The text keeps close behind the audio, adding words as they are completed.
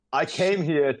I came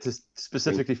here to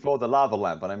specifically for the lava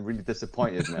lamp, and I'm really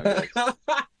disappointed now.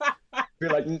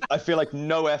 I feel like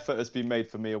no effort has been made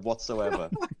for me whatsoever.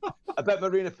 I bet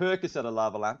Marina Purkis had a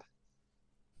lava lamp.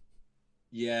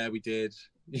 Yeah, we did.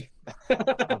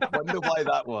 I wonder why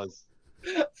that was.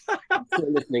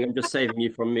 Still listening. I'm just saving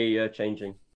you from me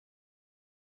changing.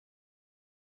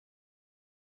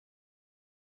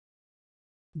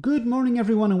 Good morning,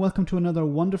 everyone, and welcome to another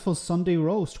wonderful Sunday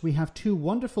roast. We have two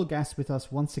wonderful guests with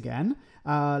us once again.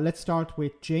 Let's start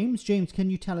with James. James, can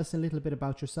you tell us a little bit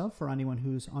about yourself for anyone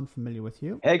who's unfamiliar with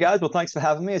you? Hey guys, well, thanks for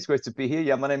having me. It's great to be here.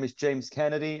 Yeah, my name is James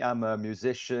Kennedy. I'm a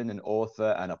musician, an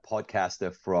author, and a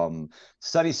podcaster from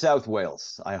sunny South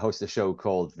Wales. I host a show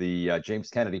called the James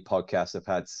Kennedy Podcast. I've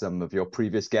had some of your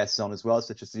previous guests on as well,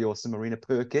 such as the awesome Marina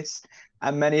Purkis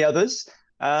and many others.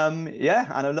 And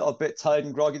a little bit tired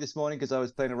and groggy this morning because I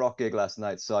was playing a rock gig last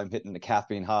night, so I'm hitting the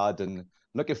caffeine hard and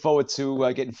looking forward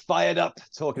to getting fired up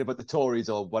talking about the Tories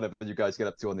or whatever you guys get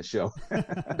up to on the show.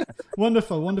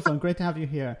 Wonderful, and great to have you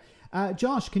here.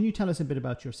 Josh, can you tell us a bit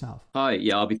about yourself? Hi,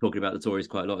 yeah, I'll be talking about the Tories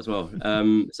quite a lot as well.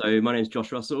 So my name's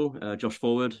Josh Russell, Josh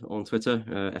Forward on Twitter,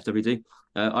 FWD.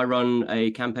 I run a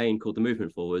campaign called the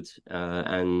Movement Forward,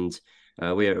 and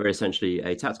we're essentially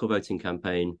a tactical voting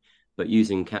campaign, but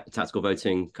using tactical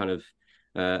voting kind of,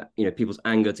 people's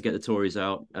anger to get the Tories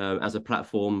out as a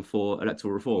platform for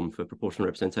electoral reform, for proportional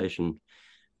representation.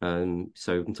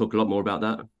 So we can talk a lot more about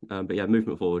that. But yeah,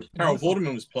 Movement Forward. Harold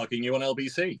Vorderman was plugging you on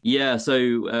LBC. Yeah,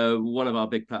 so one of our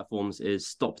big platforms is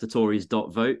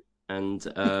stopthetories.vote. And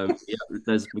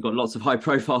we've got lots of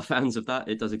high-profile fans of that.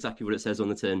 It does exactly what it says on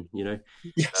the tin, you know.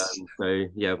 Yes.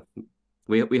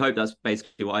 We hope that's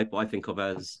basically what I think of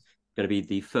as going to be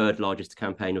the third largest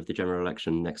campaign of the general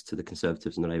election next to the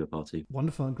Conservatives and the Labour Party.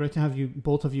 Wonderful. Great to have you,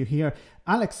 both of you here.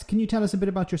 Alex, can you tell us a bit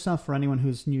about yourself for anyone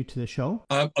who's new to the show?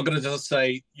 I'm going to just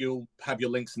say you'll have your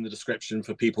links in the description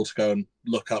for people to go and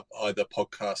look up either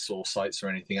podcasts or sites or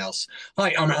anything else.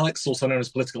 Hi, I'm Alex, also known as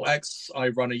Political X. I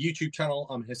run a YouTube channel.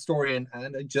 I'm a historian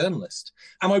and a journalist.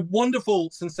 And my wonderful,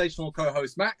 sensational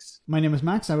co-host, Max. My name is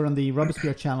Max. I run the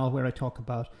Robespierre channel where I talk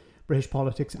about British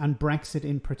politics and Brexit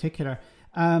in particular.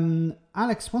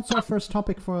 Alex, what's our first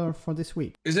topic for this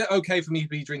week? Is it okay for me to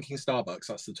be drinking Starbucks?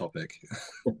 That's the topic.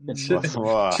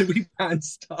 Should we ban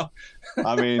Starbucks?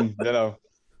 I mean,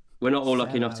 we're not all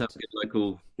lucky enough to have a good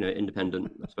local, independent,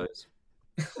 I suppose.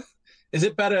 Is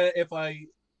it better if I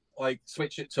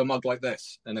switch it to a mug like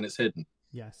this and then it's hidden?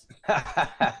 Yes.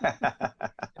 Have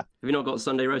you not got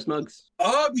Sunday roast mugs?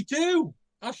 Oh, we do.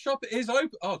 Our shop is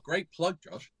open. Oh, great plug,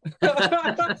 Josh.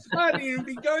 I hadn't even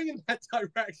been going in that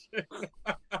direction.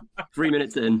 3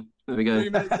 minutes in. There we go.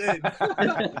 3 minutes in.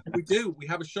 We do. We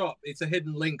have a shop. It's a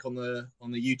hidden link on the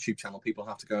YouTube channel. People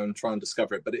have to go and try and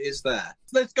discover it, but it is there.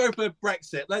 Let's go for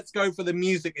Brexit. Let's go for the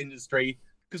music industry,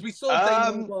 because we saw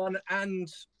Damon Albarn and,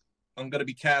 I'm going to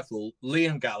be careful,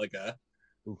 Liam Gallagher.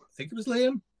 I think it was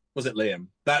Liam. Was it Liam?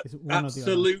 That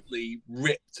absolutely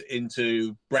ripped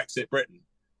into Brexit Britain.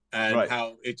 And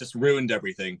how it just ruined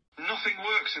everything. Nothing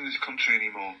works in this country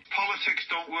anymore. Politics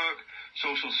don't work.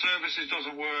 Social services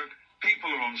doesn't work.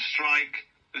 People are on strike.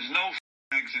 There's no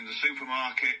eggs in the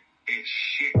supermarket. It's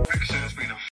shit. Brexit has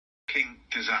been a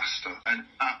disaster. An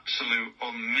absolute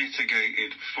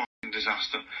unmitigated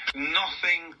disaster.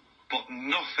 Nothing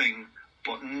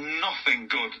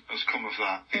good has come of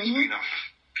that. It's been a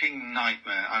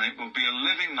nightmare, and it will be a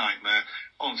living nightmare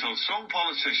until some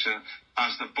politician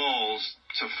has the balls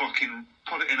to fucking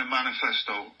put it in a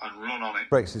manifesto and run on it.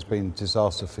 Brexit's been a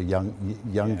disaster for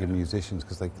younger musicians,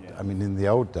 because in the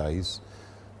old days,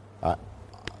 and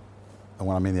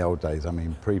when I mean the old days, I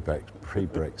mean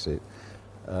pre-Brexit,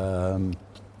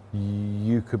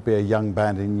 you could be a young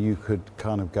band and you could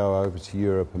kind of go over to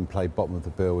Europe and play bottom of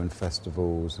the bill in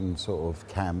festivals and sort of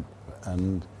camp,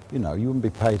 and you wouldn't be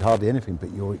paid hardly anything,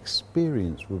 but your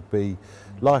experience would be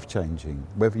life-changing.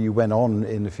 Whether you went on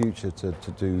in the future to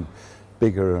do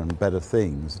bigger and better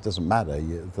things, it doesn't matter.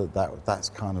 That's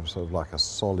kind of sort of like a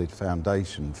solid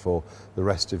foundation for the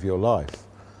rest of your life.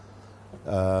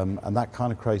 And that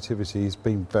kind of creativity has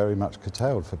been very much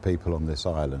curtailed for people on this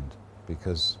island,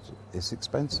 because it's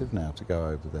expensive now to go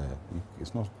over there.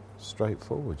 It's not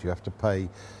straightforward. You have to pay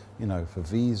for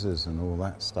visas and all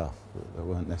that stuff that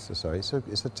weren't necessary. It's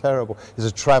a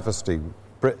travesty.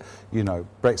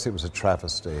 Brexit was a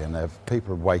travesty, and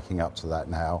people are waking up to that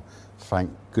now, thank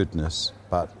goodness,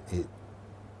 but it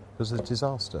was a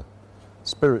disaster.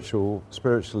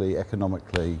 Spiritually,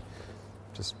 economically,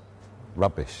 just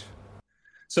rubbish.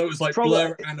 So it was like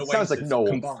Blur and Oasis like Noel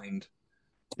combined.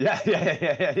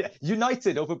 Yeah.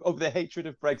 United over the hatred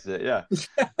of Brexit, yeah.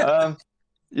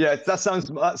 Yeah, that sounds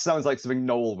like something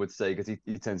Noel would say because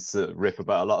he tends to rip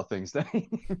about a lot of things.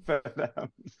 But,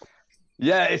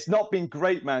 yeah, it's not been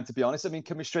great, man, to be honest. I mean,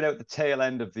 coming straight out the tail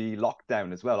end of the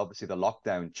lockdown as well. Obviously, the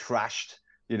lockdown trashed,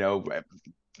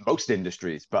 most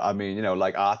industries. But I mean,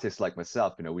 like artists like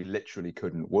myself, we literally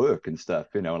couldn't work and stuff.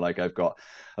 Like I've got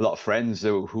a lot of friends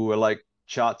who are like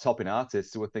chart-topping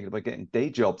artists who are thinking about getting day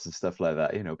jobs and stuff like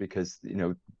that, because,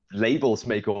 labels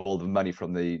make all the money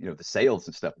from the, the sales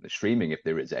and stuff, the streaming, if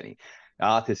there is any.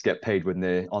 Artists get paid when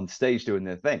they're on stage doing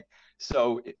their thing.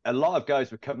 So a lot of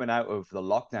guys were coming out of the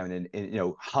lockdown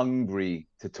and hungry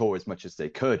to tour as much as they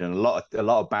could, and a lot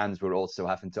of bands were also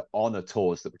having to honor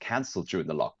tours that were cancelled during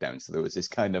the lockdown. So there was this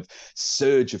kind of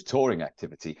surge of touring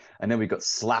activity, and then we got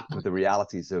slapped with the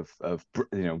realities of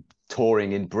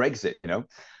touring in Brexit,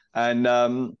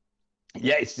 and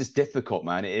yeah, it's just difficult,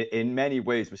 man. In many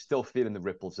ways, we're still feeling the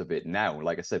ripples of it now.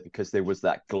 Like I said, because there was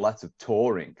that glut of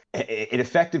touring, it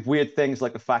affected weird things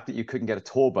like the fact that you couldn't get a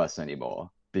tour bus anymore,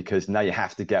 because now you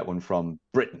have to get one from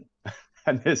Britain.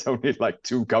 And there's only like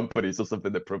 2 companies or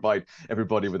something that provide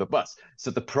everybody with a bus.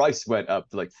 So the price went up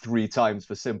to like 3 times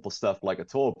for simple stuff like a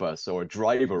tour bus or a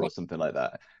driver or something like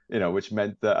that, which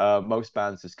meant that most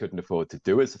bands just couldn't afford to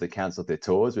do it. So they canceled their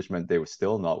tours, which meant they were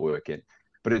still not working.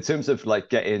 But in terms of like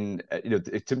getting, in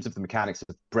terms of the mechanics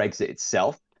of Brexit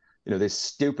itself, there's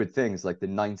stupid things like the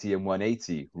 90 and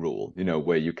 180 rule,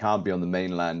 where you can't be on the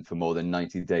mainland for more than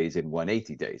 90 days in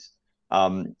 180 days.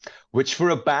 Which for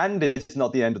a band is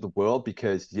not the end of the world,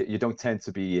 because you don't tend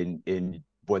to be in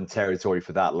one territory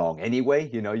for that long anyway.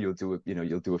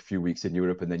 You'll do a few weeks in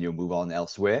Europe and then you'll move on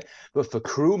elsewhere. But for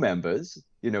crew members,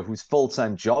 whose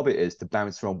full-time job it is to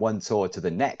bounce from one tour to the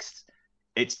next,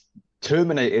 it's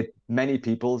terminated many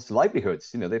people's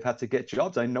livelihoods. They've had to get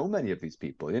jobs. I know many of these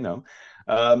people.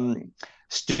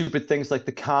 Stupid things like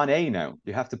the carnet now.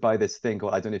 You have to buy this thing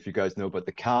called, I don't know if you guys know, but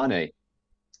the carnet.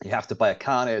 You have to buy a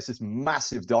carnet. It's this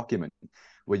massive document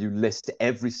where you list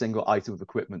every single item of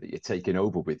equipment that you're taking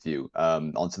over with you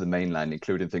onto the mainland,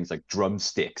 including things like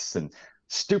drumsticks and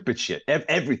stupid shit,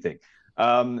 everything.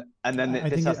 And then I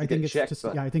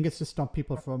think it's to stop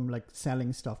people from like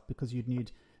selling stuff, because you'd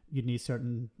need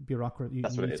certain bureaucracy, you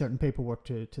need certain paperwork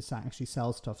to actually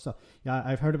sell stuff. So yeah,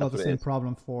 I've heard about the same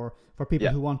problem for people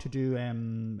who want to do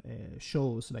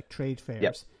shows like trade fairs.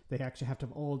 Yep. They actually have to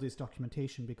have all this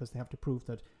documentation, because they have to prove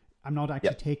that I'm not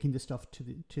actually taking the stuff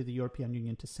to the European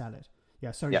Union to sell it.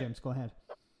 Yeah, sorry, James, go ahead.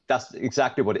 That's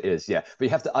exactly what it is, yeah. But you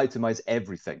have to itemize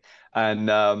everything.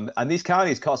 And these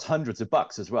carnets cost hundreds of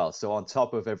bucks as well. So on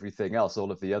top of everything else,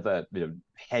 all of the other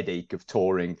headache of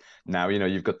touring now,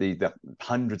 you've got the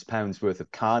hundreds of pounds worth of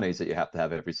carnets that you have to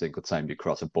have every single time you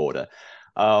cross a border.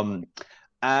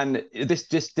 And this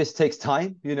takes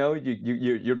time.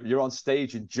 You're on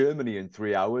stage in Germany in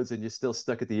 3 hours, and you're still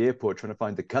stuck at the airport trying to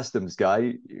find the customs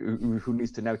guy who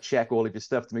needs to now check all of your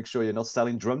stuff to make sure you're not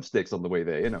selling drumsticks on the way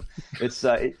there.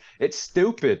 It's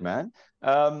stupid, man.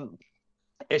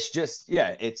 It's just,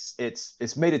 yeah,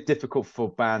 it's made it difficult for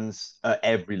bands at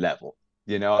every level.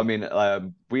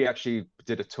 We actually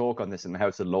did a talk on this in the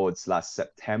House of Lords last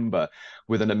September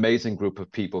with an amazing group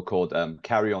of people called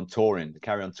Carry On Touring, the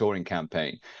Carry On Touring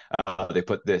campaign. They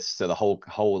put the whole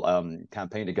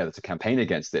campaign together to campaign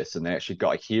against this, and they actually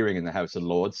got a hearing in the House of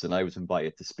Lords, and I was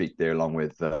invited to speak there along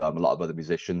with a lot of other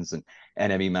musicians, and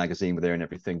NME magazine were there and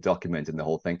everything, documenting the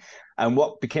whole thing. And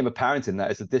what became apparent in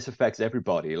that is that this affects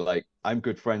everybody. Like, I'm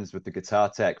good friends with the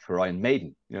guitar tech for Iron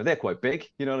Maiden. They're quite big.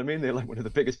 You know what I mean? They're like one of the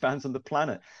biggest bands on the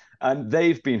planet. And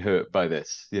they've been hurt by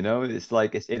this. It's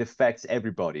like it affects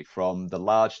everybody from the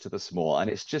large to the small. And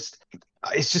it's just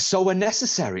so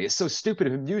unnecessary. It's so stupid.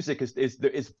 And music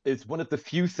is one of the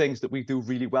few things that we do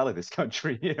really well in this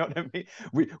country. You know what I mean?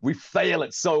 We fail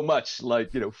at so much,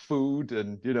 like, food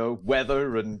and,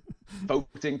 weather and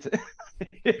voting.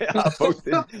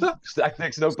 Voting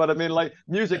tactics. But I mean, like,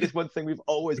 music is one thing we've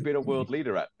always been a world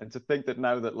leader at. And to think that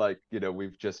now that, like,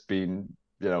 we've just been,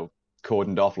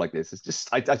 cordoned off like this, it's just,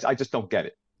 I just don't get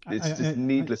it. It's just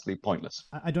needlessly pointless.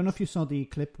 I don't know if you saw the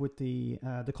clip with the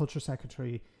Culture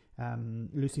Secretary,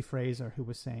 Lucy Fraser, who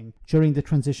was saying during the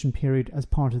transition period as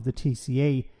part of the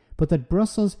TCA, but that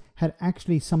Brussels had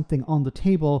actually something on the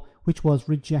table which was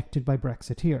rejected by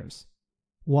Brexiteers.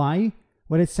 Why?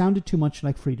 Well, it sounded too much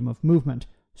like freedom of movement,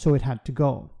 so it had to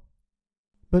go.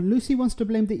 But Lucy wants to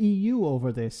blame the EU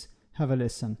over this. Have a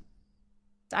listen.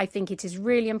 I think it is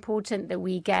really important that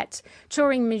we get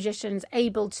touring musicians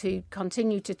able to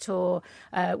continue to tour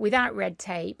without red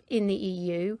tape in the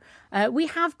EU. We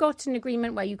have got an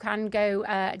agreement where you can go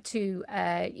to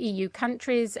EU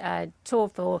countries, tour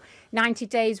for 90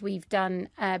 days. We've done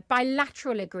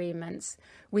bilateral agreements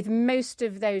with most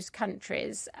of those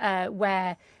countries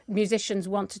where musicians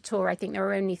want to tour. I think there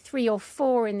are only 3 or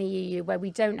 4 in the EU where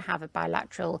we don't have a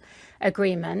bilateral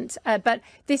agreement. But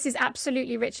this is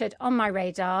absolutely, Richard, on my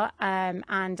radar.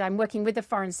 And I'm working with the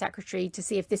Foreign Secretary to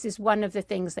see if this is one of the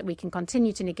things that we can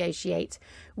continue to negotiate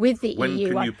with the EU. When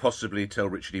can you possibly tell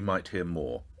Richard he might hear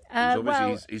more?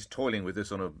 Obviously, he's toiling with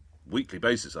this on a weekly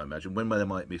basis, I imagine, when there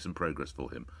might be some progress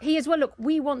for him. He is, well, look,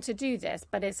 we want to do this,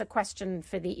 but it's a question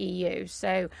for the EU.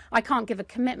 So I can't give a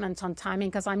commitment on timing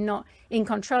because I'm not in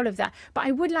control of that. But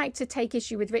I would like to take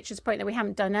issue with Richard's point that we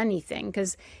haven't done anything,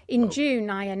 because in June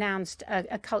I announced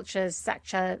a culture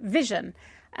sector vision,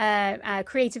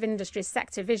 creative industries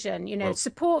sector vision,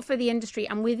 support for the industry.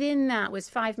 And within that was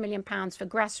 £5 million for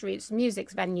grassroots music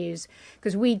venues,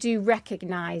 because we do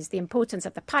recognise the importance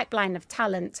of the pipeline of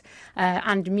talent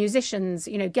and musicians,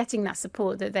 getting that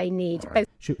support that they need. Right.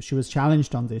 She was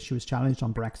challenged on this. She was challenged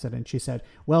on Brexit, and she said,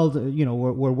 well,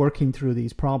 we're working through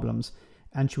these problems.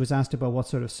 And she was asked about what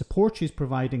sort of support she's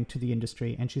providing to the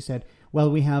industry. And she said,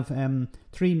 well, we have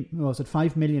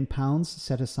 £5 million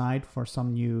set aside for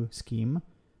some new scheme.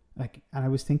 And I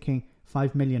was thinking,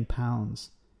 £5 million.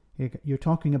 You're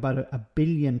talking about a £1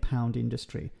 billion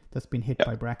industry that's been hit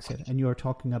by Brexit, and you're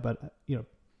talking about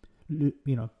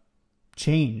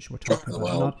change. We're talking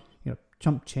about not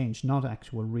chump change, not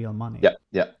actual real money.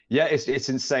 Yeah. It's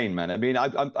insane, man. I mean,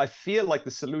 I feel like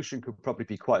the solution could probably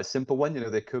be quite a simple one.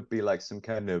 There could be like some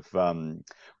kind of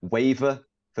waiver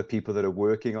for people that are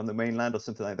working on the mainland or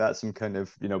something like that, some kind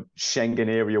of, Schengen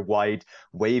area-wide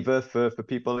waiver for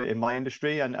people in my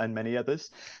industry and many others.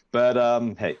 But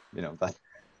hey, that,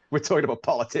 we're talking about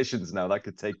politicians now. That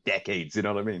could take decades, you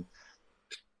know what I mean?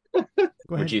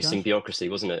 Reducing bureaucracy,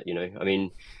 wasn't it? I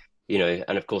mean,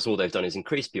 and of course all they've done is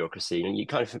increase bureaucracy. And you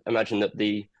kind of imagine that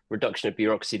the reduction of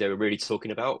bureaucracy they were really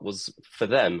talking about was for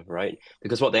them, right?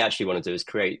 Because what they actually want to do is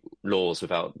create laws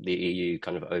without the EU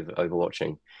kind of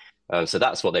overwatching. So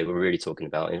that's what they were really talking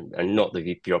about, and not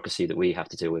the bureaucracy that we have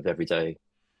to deal with every day,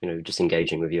 just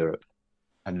engaging with Europe.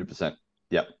 100%.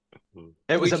 Yeah.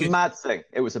 It was a mad thing.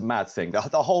 It was a mad thing. The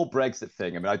whole Brexit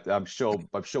thing. I mean, I'm sure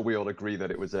we all agree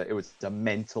that it was a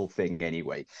mental thing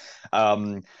anyway.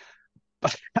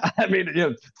 But I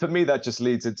mean, for me, that just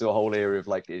leads into a whole area of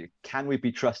like, can we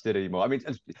be trusted anymore? I mean,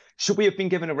 should we have been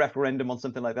given a referendum on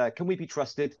something like that? Can we be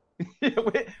trusted?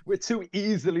 We're too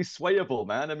easily swayable,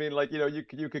 man. I mean, like,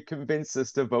 you could convince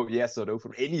us to vote yes or no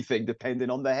for anything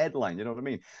depending on the headline. You know what I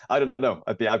mean? I don't know.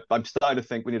 I'm starting to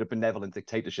think we need a benevolent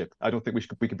dictatorship. I don't think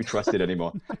we could be trusted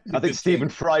anymore. I think Stephen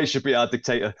Fry should be our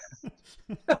dictator.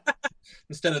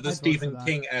 Instead of the Stephen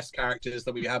King-esque characters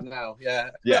that we have now.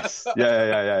 Yeah. Yes.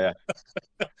 Yeah.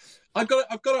 I've got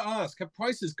to ask, have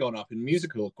prices gone up in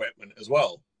musical equipment as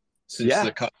well since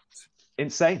the cut?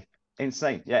 Insane.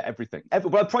 Yeah, everything.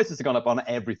 Well, prices have gone up on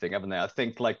everything, haven't they? I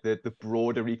think like the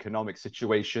broader economic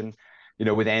situation,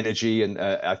 with energy, and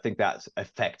I think that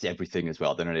affects everything as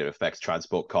well. Then it affects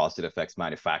transport costs, it affects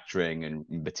manufacturing and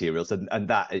materials, and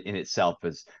that in itself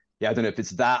is. Yeah, I don't know if it's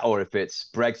that or if it's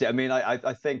Brexit. I mean,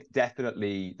 I think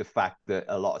definitely the fact that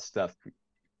a lot of stuff,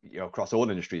 across all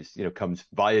industries, comes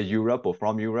via Europe or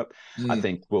from Europe, I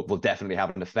think will definitely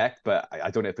have an effect. But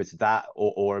I don't know if it's that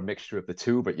or a mixture of the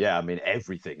two. But yeah, I mean,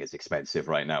 everything is expensive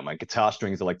right now, man. Guitar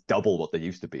strings are like double what they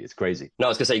used to be. It's crazy. No, I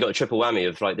was going to say, you got a triple whammy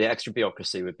of like the extra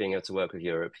bureaucracy with being able to work with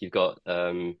Europe. You've got,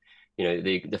 the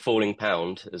falling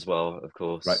pound as well, of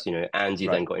course, right. And you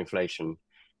then got inflation.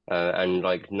 And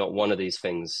like not one of these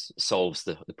things solves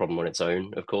the problem on its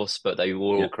own, of course, but they were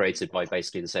all created by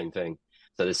basically the same thing.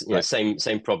 So there's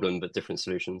same problem but different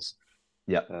solutions.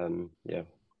 Yeah.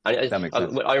 That makes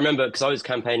sense. I remember because I was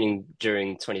campaigning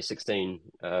during 2016,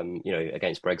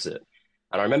 against Brexit,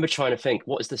 and I remember trying to think,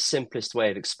 what is the simplest way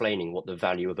of explaining what the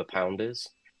value of a pound is?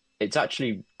 It's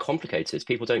actually complicated.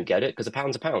 People don't get it because a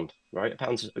pound's a pound, right?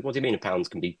 What do you mean a pound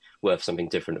can be worth something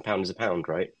different? A pound is a pound,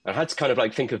 right? I had to kind of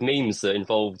like think of memes that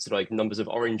involved like numbers of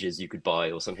oranges you could buy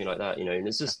or something like that, and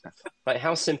it's just like,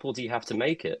 how simple do you have to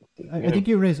make it? I think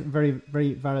you raised a very,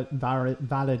 very valid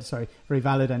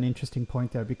and interesting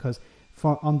point there, because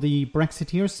on the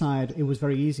Brexiteer side, it was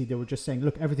very easy. They were just saying,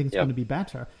 look, everything's going to be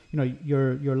better.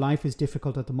 Your life is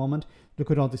difficult at the moment.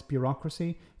 Look at all this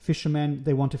bureaucracy. Fishermen,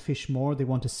 they want to fish more. They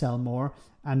want to sell more.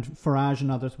 And Farage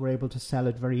and others were able to sell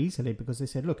it very easily because they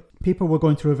said, look, people were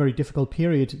going through a very difficult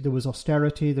period. There was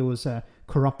austerity, there was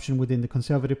corruption within the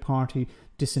Conservative Party,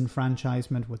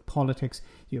 disenfranchisement with politics.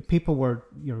 People were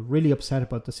really upset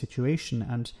about the situation,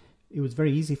 and it was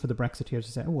very easy for the Brexiteers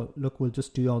to say, oh, well, look, we'll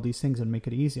just do all these things and make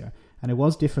it easier. And it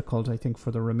was difficult, I think,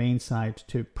 for the Remain side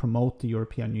to promote the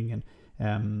European Union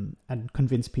and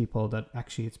convince people that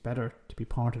actually it's better to be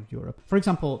part of Europe. For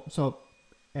example,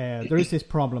 there is this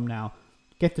problem now.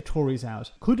 Get the Tories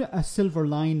out. Could a silver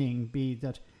lining be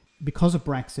that because of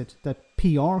Brexit, that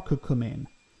PR could come in,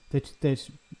 that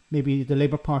maybe the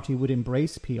Labour Party would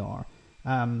embrace PR?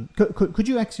 Could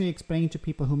you actually explain to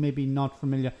people who may be not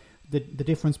familiar the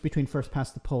difference between first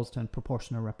past the post and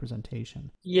proportional representation?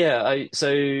 Yeah,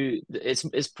 so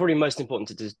it's probably most important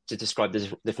to describe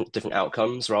the different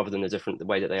outcomes rather than the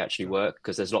way that they actually work,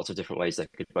 because there's lots of different ways they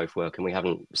could both work, and we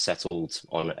haven't settled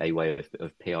on a way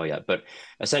of PR yet. But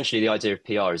essentially, the idea of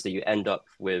PR is that you end up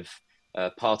with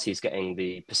parties getting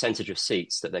the percentage of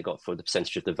seats that they got for the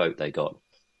percentage of the vote they got.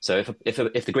 So if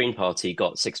the Green Party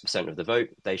got 6% of the vote,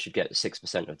 they should get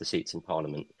 6% of the seats in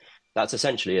Parliament. That's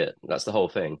essentially it. That's the whole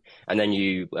thing. And then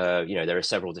there are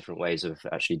several different ways of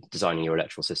actually designing your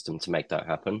electoral system to make that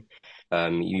happen.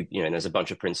 And there's a bunch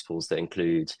of principles that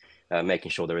include making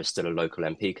sure there is still a local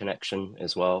MP connection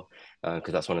as well,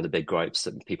 because that's one of the big gripes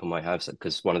that people might have.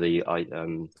 Because one of the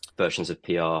versions of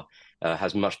PR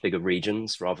has much bigger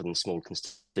regions rather than small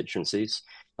constituencies.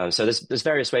 So there's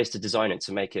various ways to design it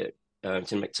to make it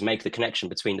to make the connection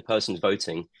between the person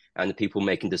voting and the people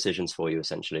making decisions for you,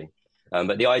 essentially.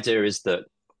 But the idea is that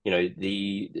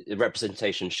the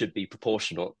representation should be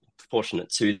proportionate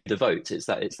to the vote. It's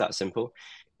that simple.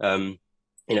 And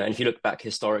if you look back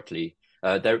historically,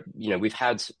 we've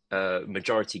had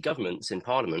majority governments in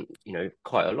Parliament,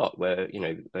 quite a lot, where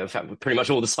in fact pretty much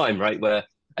all the time, right, where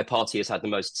a party has had the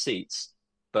most seats.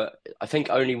 But I think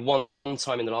only one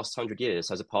time in the last 100 years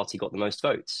has a party got the most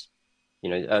votes.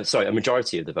 A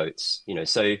majority of the votes.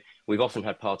 So we've often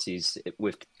had parties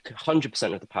with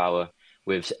 100% of the power,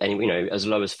 with as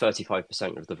low as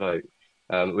 35% of the vote,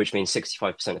 which means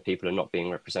 65% of people are not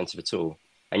being represented at all.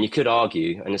 And you could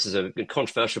argue, and this is a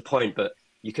controversial point, but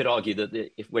you could argue that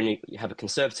when you have a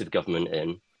Conservative government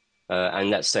in,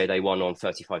 and let's say they won on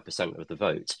 35% of the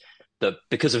vote, that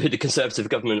because of who the Conservative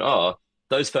government are,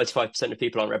 those 35% of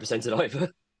people aren't represented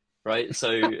either, right?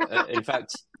 So in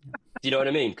fact, do you know what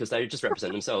I mean? Because they just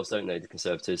represent themselves, don't they? The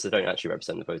Conservatives, they don't actually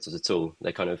represent the voters at all.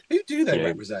 They kind of who do they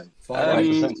represent?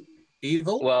 5%.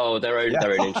 Evil? Well, their own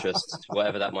interests,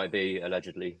 whatever that might be,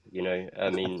 allegedly.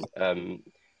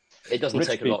 It doesn't Rich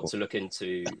take people. a lot to look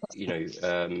into,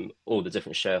 all the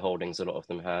different shareholdings a lot of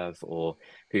them have, or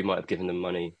who might have given them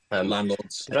money.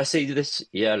 Landlords. Did I see this?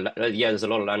 Yeah. There's a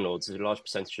lot of landlords. There's a large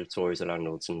percentage of Tories are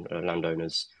landlords and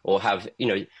landowners, or have,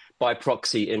 by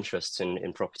proxy interests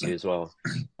in property as well.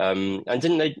 And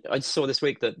I saw this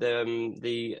week that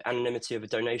the anonymity of a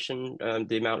donation,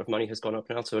 the amount of money has gone up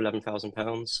now to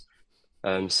 £11,000.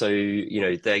 So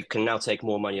they can now take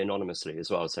more money anonymously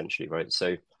as well, essentially, right?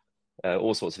 So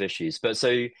all sorts of issues. But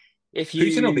so if you,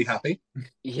 Putin will be happy.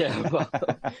 Yeah, well,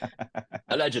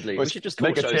 allegedly, we should just call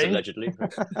make a shows change. allegedly.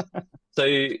 So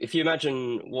if you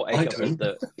imagine what a government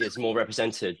that is more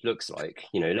represented looks like,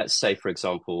 let's say, for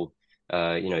example,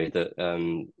 that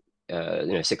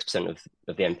 6% of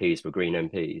the MPs were Green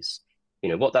MPs.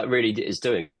 What that really is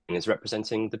doing is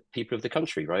representing the people of the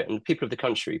country, right? And the people of the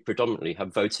country predominantly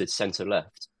have voted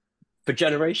centre-left for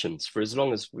generations, for as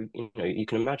long as you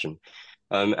can imagine.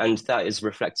 And that is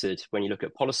reflected when you look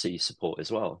at policy support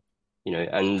as well.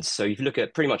 And so if you look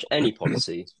at pretty much any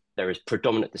policy, there is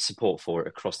predominant support for it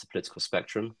across the political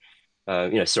spectrum.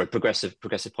 Progressive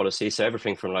policy. So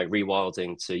everything from like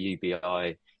rewilding to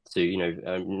UBI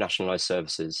to nationalised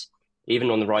services.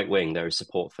 Even on the right wing, there is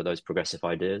support for those progressive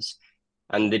ideas.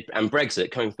 And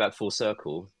Brexit, coming back full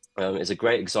circle, is a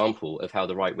great example of how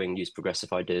the right wing used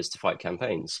progressive ideas to fight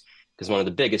campaigns. Because one of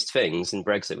the biggest things in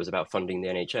Brexit was about funding the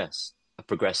NHS, a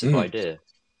progressive idea,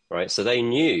 right? So they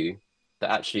knew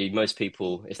that actually most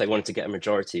people, if they wanted to get a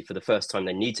majority for the first time,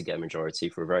 they need to get a majority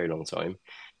for a very long time.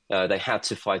 They had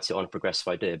to fight it on a progressive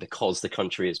idea because the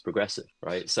country is progressive,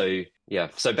 right? So yeah,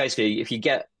 so basically, if you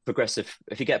get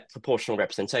proportional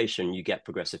representation, you get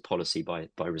progressive policy by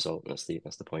result. That's the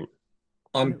point.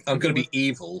 I'm going to be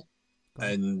evil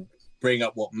and bring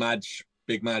up what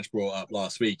Big Madge brought up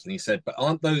last week, and he said, but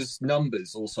aren't those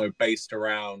numbers also based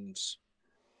around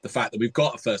the fact that we've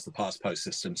got a first-past-the-post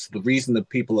system? So the reason that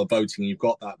people are voting, you've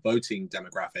got that voting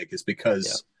demographic, is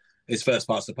because is first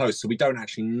past the post. So we don't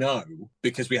actually know,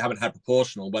 because we haven't had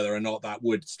proportional, whether or not that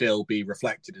would still be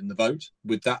reflected in the vote.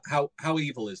 With that, how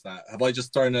evil is that? Have I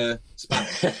just thrown a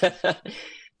spanner?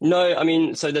 No, I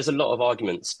mean, so there's a lot of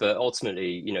arguments, but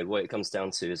ultimately, what it comes down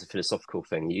to is a philosophical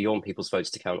thing. You want people's votes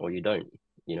to count or you don't,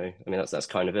 I mean, that's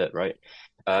kind of it, right?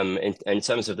 In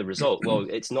terms of the result, well,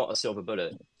 it's not a silver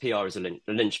bullet. PR is a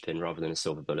linchpin rather than a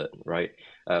silver bullet, right?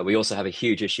 We also have a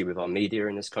huge issue with our media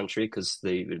in this country, because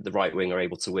the right wing are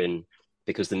able to win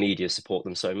because the media support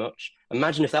them so much.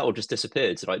 Imagine if that all just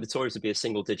disappeared. So, the Tories would be a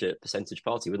single-digit percentage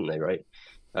party, wouldn't they, right?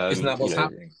 Isn't that what's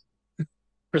happening?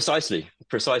 Precisely.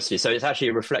 So it's actually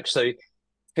a reflection. So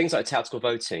things like tactical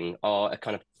voting are a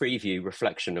kind of preview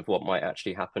reflection of what might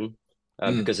actually happen,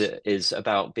 because it is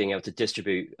about being able to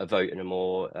distribute a vote in a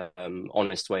more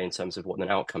honest way in terms of what an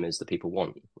outcome is that people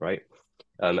want, right?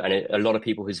 A lot of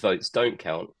people whose votes don't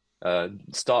count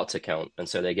start to count, and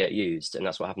so they get used, and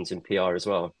that's what happens in PR as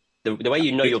well. The way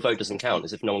your vote doesn't count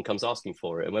is if no one comes asking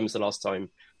for it. And when was the last time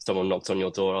someone knocked on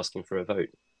your door asking for a vote?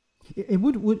 It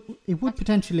would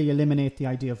potentially eliminate the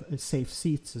idea of safe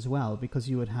seats as well, because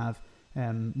you would have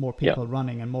more people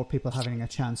running and more people having a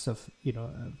chance of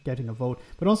getting a vote.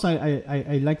 But also,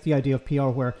 I like the idea of PR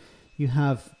where you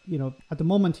have at the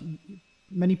moment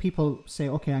many people say,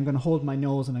 okay, I'm going to hold my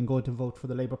nose and I'm going to vote for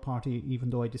the Labour Party even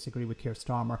though I disagree with Keir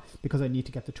Starmer because I need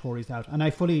to get the Tories out, and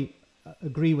I fully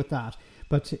agree with that.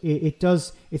 But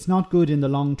it's not good in the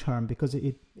long term, because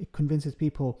it convinces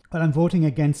people that I'm voting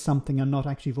against something and not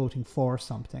actually voting for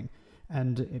something.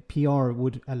 And PR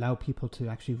would allow people to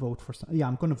actually vote for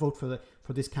I'm going to vote for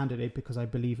this candidate because I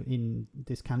believe in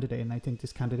this candidate and I think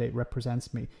this candidate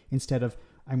represents me, instead of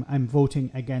I'm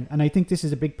voting again. And I think this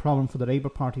is a big problem for the Labour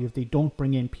Party. If they don't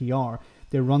bring in PR,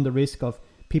 they run the risk of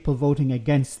people voting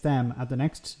against them at the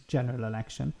next general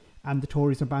election, and the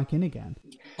Tories are back in again.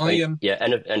 Yeah,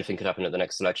 anything could happen at the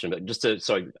next election. But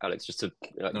sorry, Alex, just to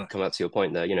come out to your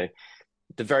point there,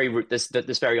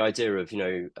 this very idea of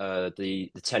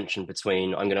the tension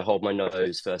between I'm going to hold my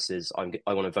nose versus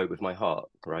I want to vote with my heart,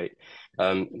 right?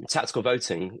 Tactical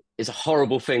voting is a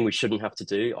horrible thing we shouldn't have to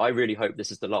do. I really hope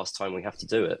this is the last time we have to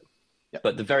do it. Yep.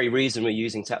 But the very reason we're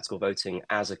using tactical voting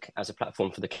as a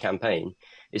platform for the campaign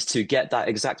is to get that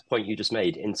exact point you just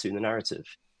made into the narrative,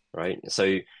 right?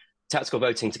 So tactical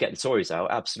voting to get the Tories out,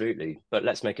 absolutely, but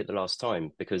let's make it the last time,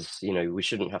 because we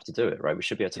shouldn't have to do it, right? We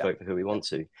should be able to vote for who we want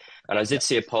to. And I did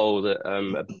see a poll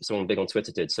that someone big on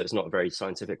Twitter did, so it's not a very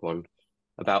scientific one,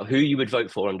 about who you would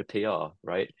vote for under PR,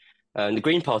 right? And the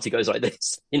Green Party goes like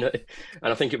this, and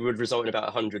I think it would result in about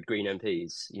 100 Green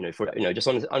MPs, for just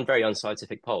on a very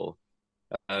unscientific poll.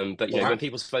 But when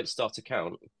people's votes start to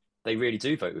count, they really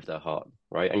do vote with their heart,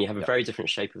 right? And you have a very different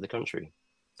shape of the country.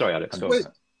 Sorry, Alex. Go on.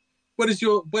 Where does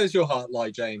your heart lie,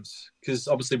 James? Because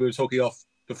obviously we were talking off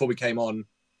before we came on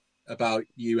about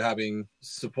you having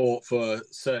support for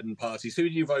certain parties. Who do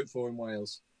you vote for in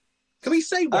Wales? Can we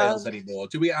say Wales anymore?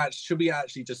 Should we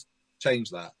actually just change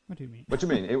that? What do you mean? What do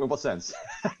you mean? In what sense?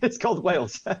 It's callst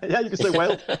Wales. Yeah, you can say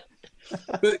Wales.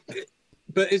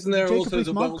 But isn't there Jacob also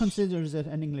Rees-Mogg considers it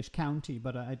an English county,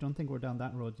 but I don't think we're down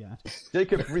that road yet.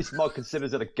 Jacob Rees-Mogg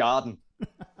considers it a garden.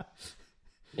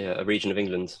 Yeah, a region of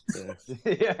England.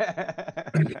 Yeah.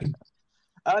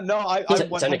 No, I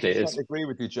technically 100% agree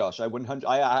with you, Josh. I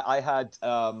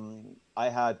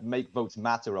had Make Votes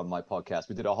Matter on my podcast.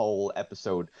 We did a whole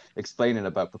episode explaining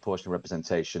about proportional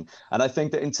representation, and I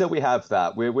think that until we have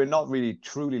that, we're not really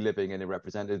truly living in a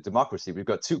representative democracy. We've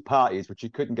got two parties which you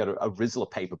couldn't get a Rizzler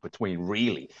paper between.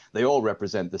 Really, they all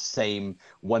represent the same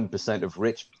 1% of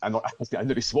rich. I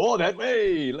nearly swore that.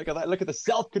 Hey, look at that! Look at the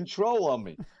self-control on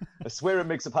me. I swear it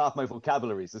makes up half my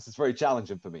vocabularies. This is very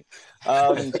challenging for me.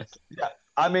 Yeah.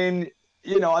 I mean,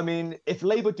 if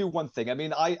Labour do one thing,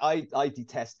 I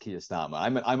detest Keir Starmer.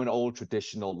 I'm an old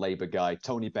traditional Labour guy.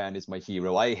 Tony Benn is my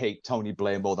hero. I hate Tony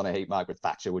Blair more than I hate Margaret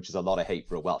Thatcher, which is a lot of hate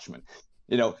for a Welshman.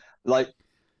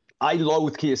 I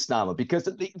loathe Keir Starmer because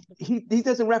he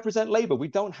doesn't represent Labour. We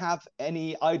don't have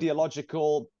any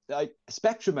ideological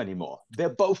spectrum anymore. They're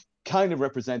both kind of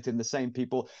representing the same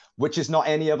people, which is not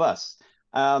any of us.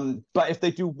 But if they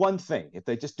do one thing, if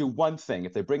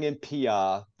they bring in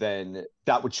PR, then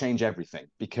that would change everything,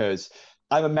 because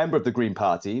I'm a member of the Green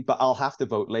Party, but I'll have to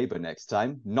vote Labour next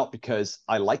time, not because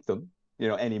I like them,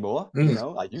 anymore.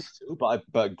 I used to,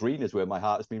 but Green is where my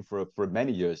heart has been for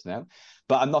many years now.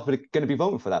 But I'm not going to be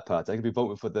voting for that party. I'm going to be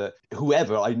voting for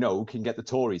whoever I know can get the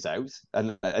Tories out.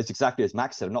 And as exactly as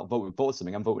Max said, I'm not voting for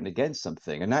something, I'm voting against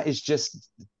something. And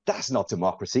that's not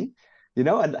democracy. And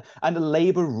the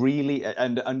Labour really,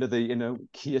 and under the,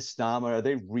 Keir Starmer, are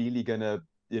they really going to,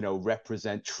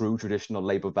 represent true traditional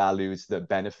Labour values that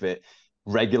benefit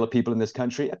regular people in this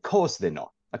country? Of course they're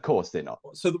not. Of course they're not.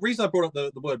 So the reason I brought up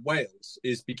the word Wales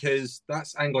is because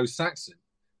that's Anglo-Saxon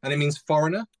and it means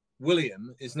foreigner.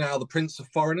 William is now the Prince of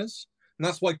Foreigners. And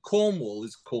that's why Cornwall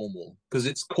is Cornwall, because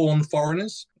it's corn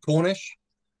foreigners, Cornish.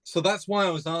 So that's why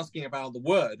I was asking about the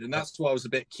word. And that's why I was a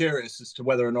bit curious as to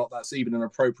whether or not that's even an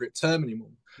appropriate term anymore.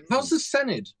 How's the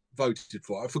Senedd voted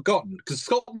for? I've forgotten, because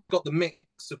Scotland got the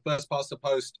mix of first past the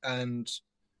post and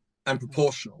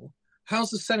proportional. How's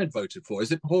the Senedd voted for?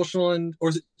 Is it proportional or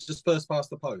is it just first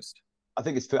past the post? I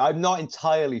think it's. I'm not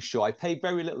entirely sure. I pay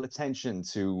very little attention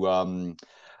to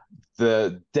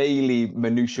the daily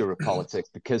minutiae of politics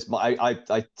because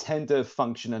I tend to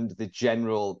function under the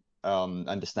general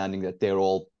understanding that they're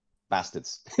all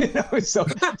bastards. So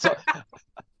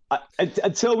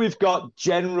until we've got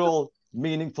general,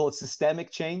 meaningful, systemic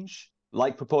change,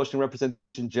 like proportional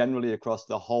representation generally across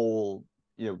the whole,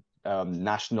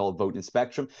 national voting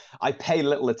spectrum, I pay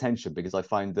little attention because I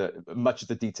find that much of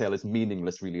the detail is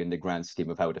meaningless really in the grand scheme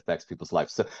of how it affects people's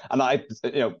lives. So, and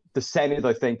the Senedd,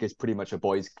 I think, is pretty much a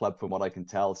boys' club from what I can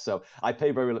tell. So I pay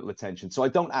very little attention. So I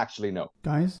don't actually know.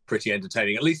 Guys? Pretty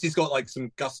entertaining. At least he's got like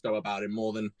some gusto about him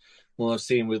more than what I've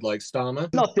seen with like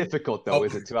Starmer. Not difficult though,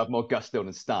 is it, to have more gusto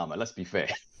than Starmer? Let's be fair.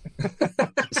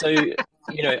 So,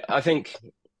 I think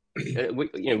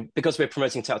because we're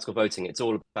promoting tactical voting, it's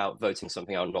all about voting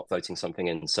something out, not voting something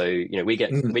in. So, we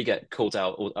get called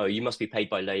out, oh, you must be paid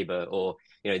by Labour, or,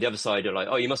 the other side are like,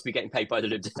 oh, you must be getting paid by the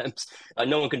Lib Dems.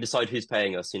 No one can decide who's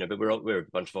paying us, but we're a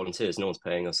bunch of volunteers. No one's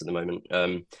paying us at the moment.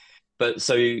 But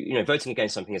so, voting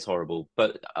against something is horrible.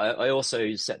 But I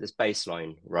also set this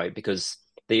baseline, right? Because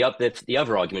the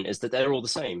other argument is that they're all the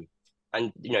same.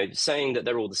 And, saying that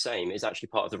they're all the same is actually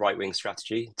part of the right-wing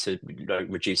strategy to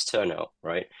reduce turnout,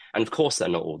 right? And of course, they're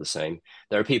not all the same.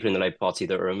 There are people in the Labour Party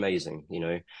that are amazing,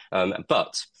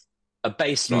 but a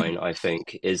baseline, I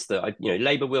think, is that,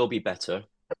 Labour will be better.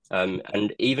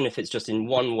 And even if it's just in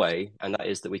one way, and that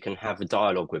is that we can have a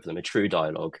dialogue with them, a true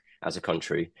dialogue as a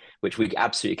country, which we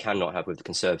absolutely cannot have with the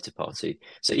Conservative Party.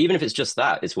 So even if it's just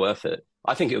that, it's worth it.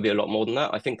 I think it will be a lot more than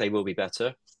that. I think they will be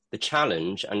better. The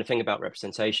challenge and the thing about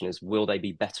representation is, will they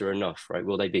be better enough, right?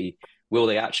 Will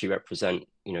they actually represent,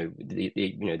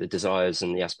 the desires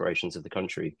and the aspirations of the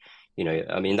country?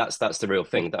 That's the real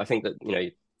thing. That I think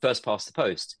that, first past the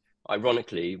post,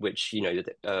 ironically, which, a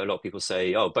lot of people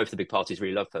say, oh, both the big parties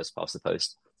really love first past the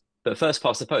post. But first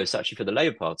past the post, actually, for the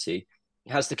Labour Party,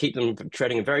 has to keep them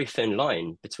treading a very thin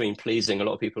line between pleasing a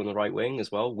lot of people on the right wing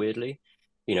as well, weirdly,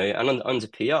 and under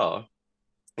PR,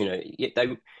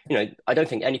 I don't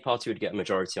think any party would get a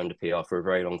majority under PR for a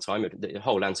very long time. The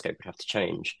whole landscape would have to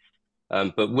change.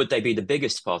 But would they be the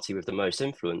biggest party with the most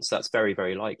influence? That's very,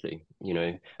 very likely,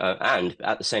 and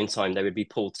at the same time, they would be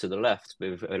pulled to the left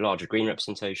with a larger Green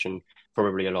representation,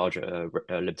 probably a larger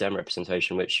Lib Dem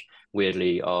representation, which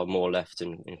weirdly are more left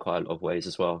in quite a lot of ways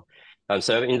as well.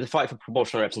 So the fight for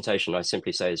proportional representation, I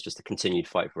simply say, is just a continued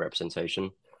fight for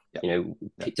representation. Yep.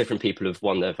 Different people have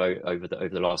won their vote over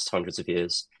the last hundreds of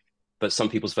years, but some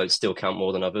people's votes still count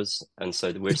more than others, and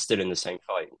so we're still in the same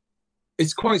fight.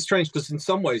 It's quite strange because in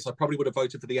some ways I probably would have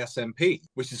voted for the SNP,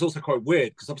 which is also quite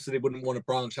weird because obviously they wouldn't want to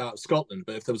branch out of Scotland,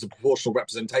 but if there was a proportional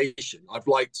representation, I've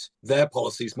liked their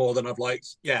policies more than I've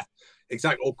liked,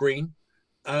 or Green.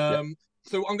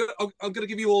 So I'm gonna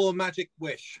give you all a magic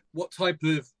wish. What type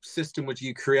of system would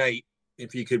you create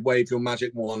if you could wave your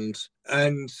magic wand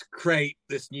and create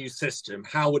this new system?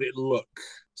 How would it look?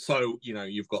 So,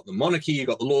 you've got the monarchy, you've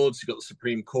got the Lords, you've got the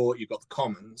Supreme Court, you've got the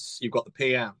Commons, you've got the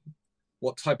PM.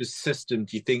 What type of system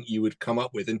do you think you would come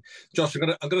up with? And Josh,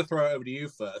 I'm gonna throw it over to you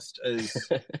first as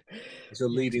you're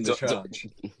leading the charge.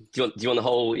 Do you want the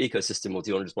whole ecosystem, or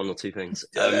do you want just one or two things?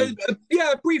 A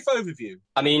brief overview.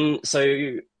 So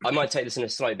I might take this in a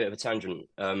slight bit of a tangent,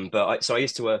 but I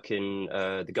used to work in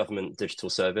the Government Digital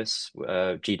Service,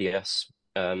 GDS,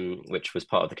 which was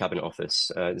part of the Cabinet Office.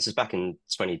 This is back in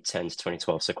 2010 to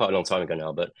 2012, so quite a long time ago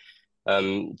now, but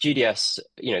GDS,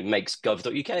 makes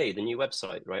gov.uk, the new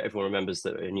website, right? Everyone remembers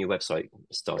that a new website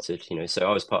started, so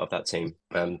I was part of that team,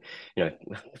 a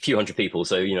few hundred people,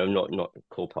 so, not a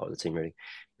core part of the team really.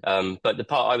 But the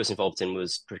part I was involved in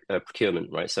was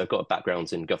procurement, right? So I've got a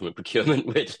background in government procurement,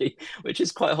 weirdly, which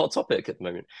is quite a hot topic at the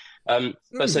moment.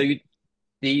 But so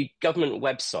the government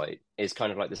website is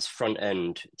kind of like this front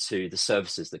end to the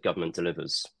services that government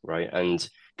delivers, right? And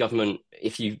government,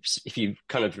 if you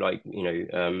kind of like,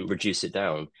 reduce it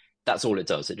down, that's all it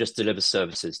does. It just delivers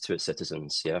services to its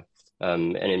citizens, yeah?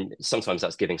 Sometimes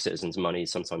that's giving citizens money,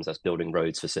 sometimes that's building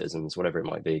roads for citizens, whatever it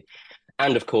might be.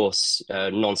 And of course,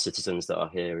 non-citizens that are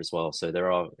here as well. So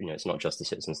there are, it's not just the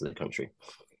citizens of the country.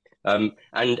 And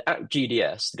at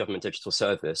GDS, the Government Digital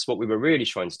Service, what we were really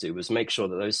trying to do was make sure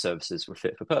that those services were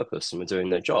fit for purpose and were doing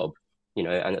their job, you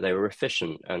know, and that they were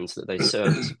efficient and that they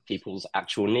served people's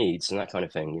actual needs and that kind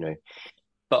of thing, you know.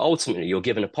 But ultimately, you're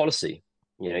given a policy.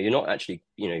 You know, you're not actually,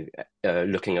 you know,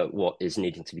 looking at what is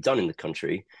needing to be done in the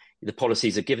country. The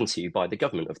policies are given to you by the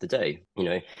government of the day, you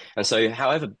know. And so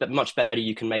however much better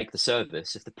you can make the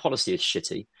service, if the policy is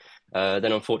shitty,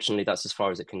 then unfortunately that's as far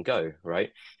as it can go,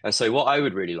 right? And so what I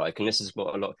would really like, and this is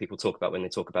what a lot of people talk about when they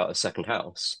talk about a second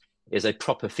house, is a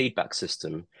proper feedback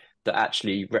system that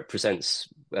actually represents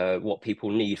what people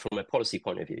need from a policy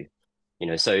point of view. You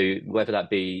know, so whether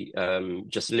that be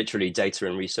just literally data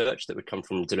and research that would come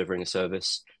from delivering a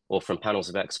service or from panels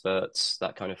of experts,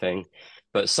 that kind of thing,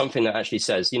 but something that actually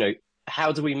says, you know,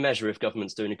 how do we measure if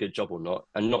government's doing a good job or not,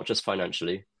 and not just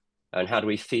financially, and how do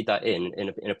we feed that in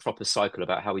a proper cycle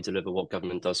about how we deliver what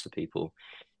government does for people,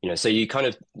 you know? So you kind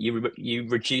of you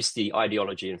reduce the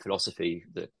ideology and philosophy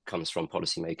that comes from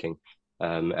policymaking,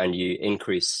 and you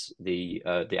increase the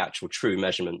actual true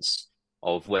measurements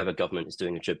of whether government is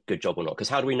doing a good job or not. Because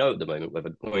how do we know at the moment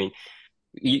whether, I mean,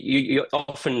 you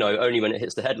often know only when it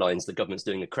hits the headlines that government's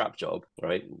doing a crap job,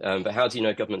 right? But how do you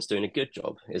know government's doing a good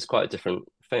job? It's quite a different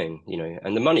thing, you know,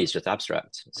 and the money is just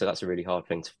abstract. So that's a really hard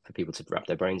thing for people to wrap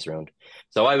their brains around.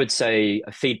 So I would say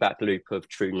a feedback loop of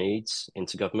true needs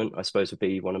into government, I suppose, would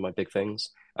be one of my big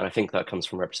things. And I think that comes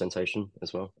from representation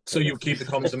as well. So you'll keep the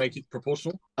commas and make it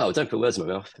proportional? Oh, don't put words in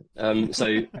my mouth.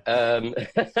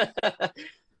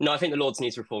 No, I think the Lords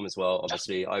needs reform as well.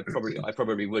 Obviously, I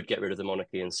probably would get rid of the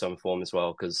monarchy in some form as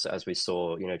well, because as we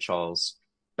saw, you know, Charles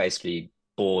basically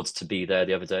bored to be there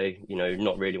the other day, you know,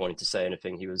 not really wanting to say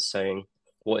anything. He was saying,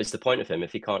 what is the point of him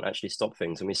if he can't actually stop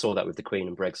things? And we saw that with the Queen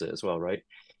and Brexit as well, right?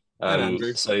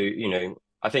 So, you know,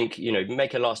 I think, you know,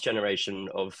 make a last generation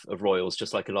of royals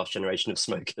just like a last generation of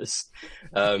smokers.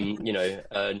 You know,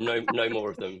 no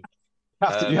more of them.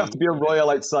 You have to be a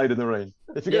royal outside in the rain.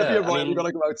 If you're going to be a royal, you've got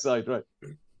to go outside, right?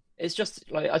 It's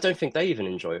just like, I don't think they even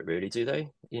enjoy it really, do they?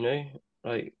 You know,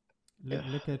 like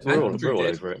look at we're all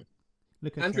over it.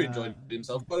 Andrew enjoyed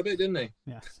himself quite a bit, didn't he?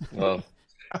 Yes. Well,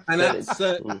 and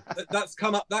that's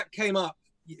come up. That came up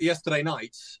yesterday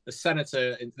night. A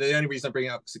senator. The only reason I bring it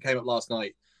up is it came up last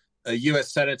night. A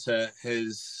U.S. senator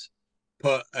has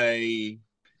put a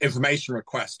information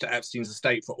request to Epstein's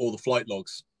estate for all the flight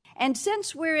logs. And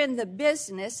since we're in the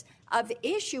business of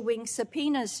issuing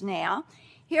subpoenas now,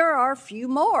 here are a few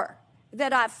more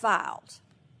that I've filed.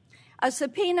 A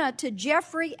subpoena to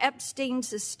Jeffrey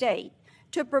Epstein's estate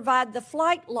to provide the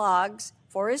flight logs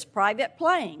for his private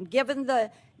plane, given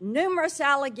the numerous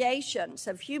allegations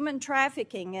of human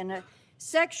trafficking and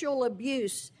sexual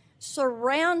abuse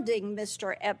surrounding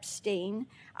Mr. Epstein.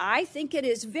 I think it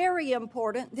is very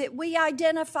important that we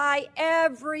identify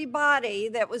everybody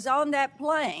that was on that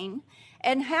plane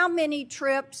and how many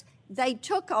trips they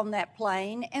took on that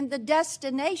plane and the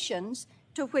destinations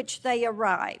to which they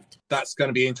arrived. That's going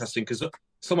to be interesting because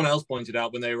someone else pointed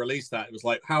out when they released that, it was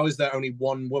like, how is there only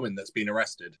one woman that's been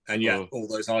arrested? And yet all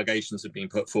those allegations have been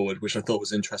put forward, which I thought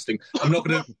was interesting. I'm not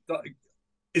going to...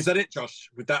 Is that it, Josh?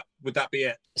 Would that be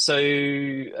it? So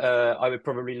I would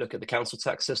probably look at the council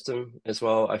tax system as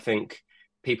well. I think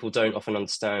people don't often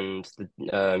understand the,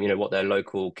 you know, what their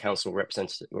local council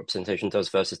representation does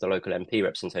versus the local MP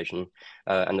representation,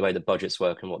 and the way the budgets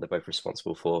work and what they're both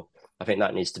responsible for. I think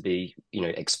that needs to be, you know,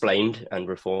 explained and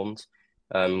reformed.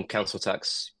 Council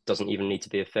tax doesn't even need to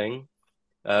be a thing.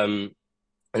 And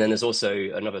then there's also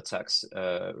another tax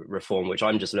reform which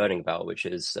I'm just learning about, which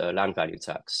is land value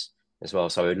tax as well.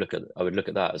 So I would look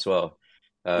at that as well.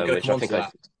 Which I think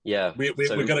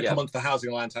we're going to come on to the housing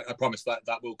and land tax. I promise that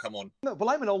will come on. No, well,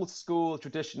 I'm an old school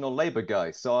traditional Labour guy,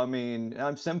 so I mean,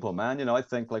 I'm simple, man. You know, I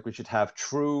think like we should have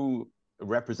true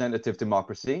representative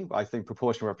democracy. I think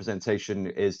proportional representation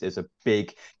is a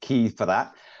big key for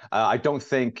that. I don't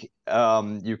think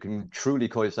you can truly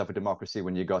call yourself a democracy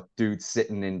when you got dudes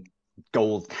sitting in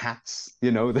gold hats,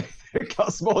 you know, they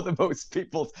cost more than most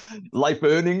people's life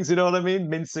earnings, you know what I mean?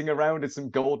 Mincing around in some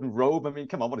golden robe. I mean,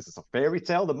 come on, what is this, a fairy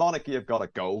tale? The monarchy have got to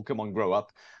go. Come on, grow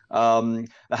up. The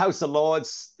House of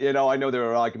Lords, you know, I know there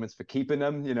are arguments for keeping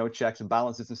them, you know, checks and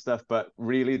balances and stuff, but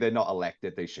really they're not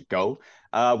elected. They should go.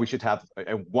 We should have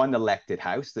one elected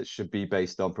house that should be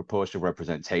based on proportional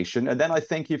representation. And then I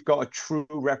think you've got a true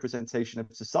representation of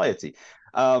society.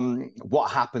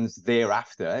 What happens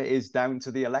thereafter is down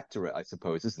to the electorate, I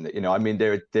suppose, isn't it? You know, I mean,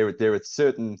 there are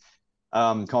certain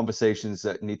conversations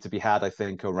that need to be had, I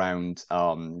think, around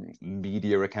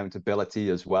media accountability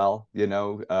as well. I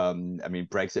mean,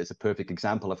 Brexit is a perfect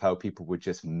example of how people were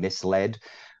just misled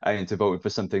into voting for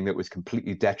something that was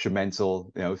completely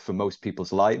detrimental, for most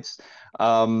people's lives.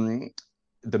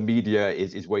 The media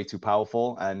is way too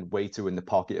powerful and way too in the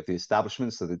pocket of the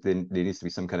establishment, so that there needs to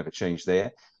be some kind of a change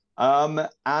there. And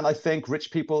I think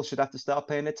rich people should have to start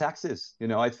paying their taxes.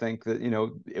 I think that,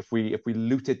 if we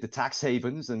looted the tax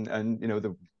havens and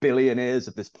the billionaires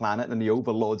of this planet and the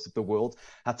overlords of the world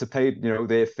had to pay,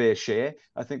 their fair share,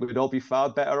 I think we'd all be far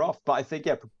better off. But I think,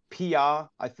 PR,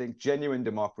 I think genuine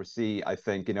democracy, I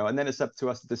think, and then it's up to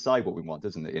us to decide what we want,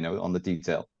 isn't it, on the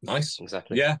detail. Nice.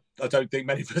 Exactly. Yeah, I don't think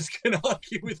many of us can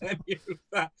argue with any of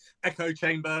that echo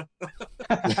chamber.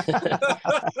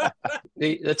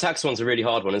 The tax one's a really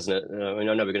hard one, isn't it? I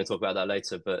know we're going to talk about that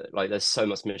later, but there's so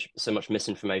much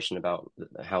misinformation about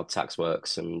how tax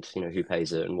works and, who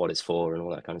pays it and what it's for and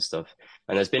all that kind of stuff.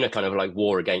 And there's been a kind of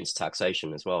war against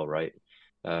taxation as well, right?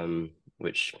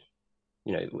 Which...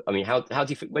 I mean, how do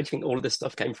you think? Where do you think all of this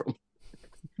stuff came from?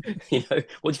 What do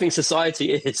you think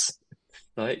society is?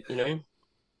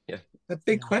 Yeah. They're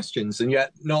big questions, and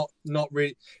yet not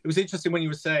really. It was interesting when you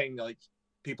were saying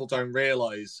people don't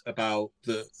realize about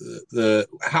the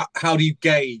how do you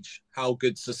gauge how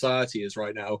good society is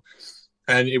right now?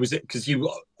 And it was because we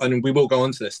will go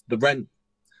on to this. The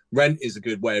rent is a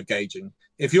good way of gauging.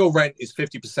 If your rent is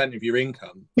 50% of your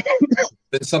income,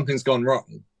 then something's gone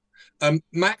wrong.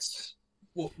 Max.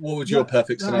 What would your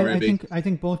perfect scenario be? I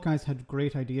think both guys had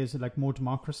great ideas, like more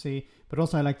democracy, but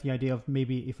also I like the idea of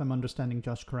maybe, if I'm understanding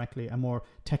Josh correctly, a more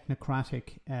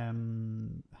technocratic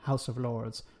House of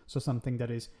Lords. So something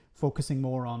that is focusing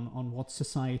more on what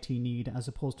society need, as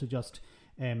opposed to just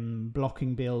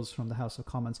blocking bills from the House of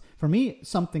Commons. For me,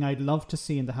 something I'd love to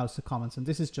see in the House of Commons, and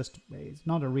this is it's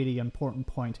not a really important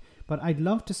point, but I'd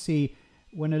love to see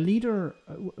when a leader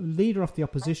of the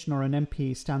opposition or an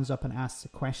MP stands up and asks a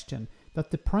question, that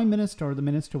the Prime Minister or the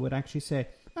Minister would actually say,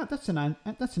 that's an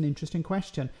interesting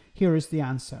question. Here is the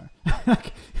answer.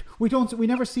 We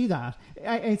never see that.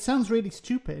 It sounds really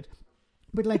stupid,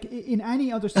 but in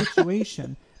any other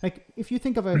situation, if you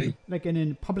think of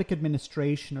in public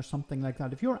administration or something like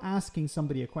that, if you're asking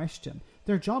somebody a question,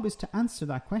 their job is to answer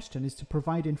that question, is to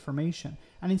provide information.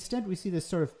 And instead we see this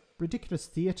sort of ridiculous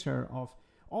theatre of,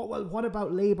 oh, well, what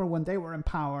about Labour when they were in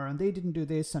power and they didn't do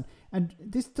this? And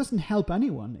this doesn't help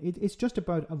anyone. It's just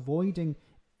about avoiding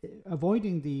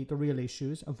the real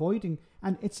issues, and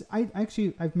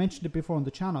I've mentioned it before on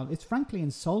the channel, it's frankly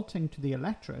insulting to the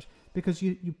electorate, because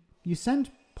you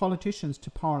send politicians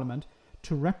to Parliament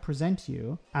to represent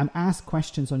you and ask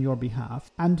questions on your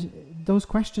behalf, and those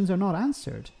questions are not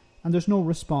answered, and there's no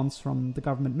response from the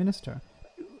government minister.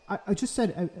 I just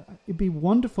said it'd be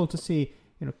wonderful to see,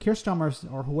 Keir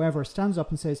Starmer or whoever stands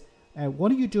up and says,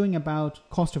 what are you doing about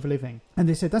cost of living? And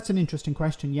they said, that's an interesting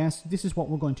question. Yes, this is what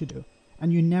we're going to do.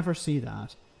 And you never see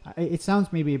that. It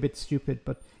sounds maybe a bit stupid,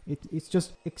 but it's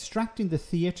just extracting the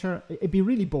theatre. It'd be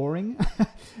really boring.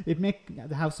 It'd make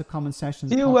the House of Commons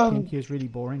sessions kinky is really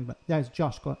boring. But yeah,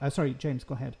 Josh, James,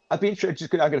 go ahead. I'd be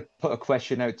interested. I'm going to put a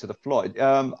question out to the floor.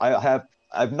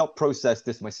 I've not processed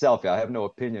this myself yet. I have no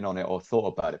opinion on it or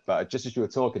thought about it. But just as you were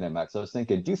talking there, Max, I was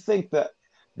thinking, do you think that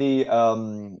the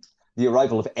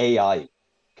arrival of AI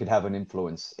could have an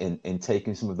influence in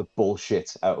taking some of the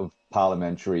bullshit out of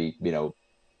parliamentary,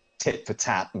 tit for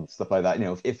tat and stuff like that?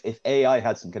 If AI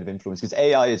had some kind of influence, because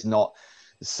AI is not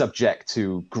subject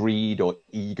to greed or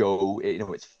ego,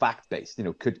 it's fact-based.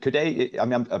 Could AI,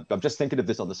 I'm just thinking of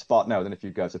this on the spot now. I don't know if you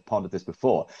guys have pondered this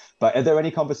before, but are there any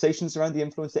conversations around the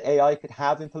influence that AI could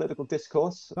have in political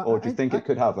discourse, or do you think it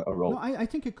could have a role? No, I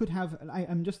think it could have.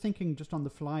 I'm just thinking just on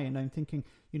the fly, and I'm thinking,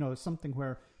 something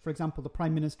where, for example, the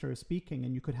Prime Minister is speaking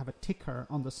and you could have a ticker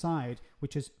on the side,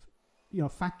 which is,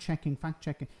 fact checking.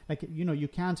 You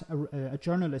can't, a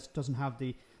journalist doesn't have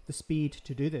the speed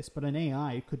to do this, but an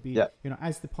AI could be,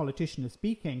 as the politician is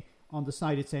speaking, on the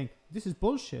side it's saying, this is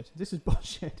bullshit,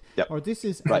 or this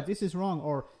is wrong,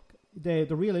 or the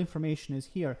real information is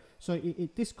here. So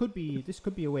this could be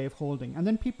a way of holding, and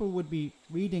then people would be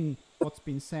reading what's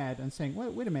been said and saying,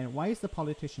 wait a minute, why is the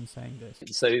politician saying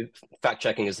this? So fact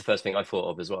checking is the first thing I thought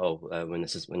of as well when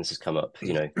this has come up.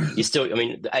 You still,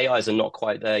 the AIs are not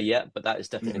quite there yet, but that is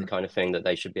definitely the kind of thing that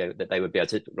they would be able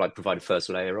to provide a first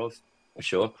layer of. For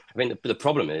sure. The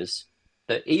problem is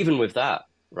that even with that,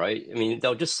 right?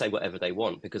 They'll just say whatever they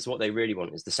want, because what they really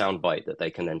want is the soundbite that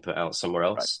they can then put out somewhere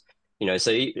else. Right.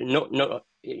 So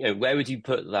where would you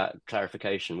put that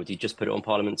clarification? Would you just put it on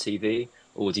Parliament TV,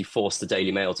 or would you force the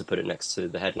Daily Mail to put it next to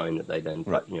the headline that they then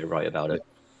write about it?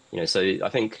 So I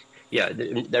think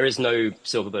there is no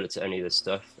silver bullet to any of this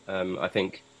stuff. I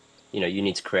think, you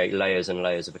need to create layers and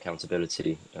layers of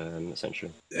accountability,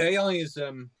 essentially. AI is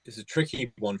a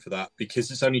tricky one for that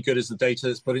because it's only good as the data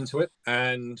that's put into it.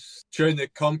 And during the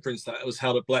conference that was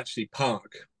held at Bletchley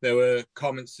Park, there were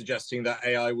comments suggesting that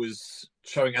AI was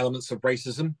showing elements of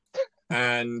racism.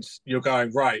 And you're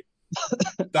going, right,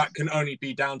 that can only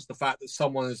be down to the fact that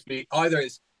someone is either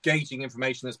it's gauging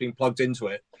information that's being plugged into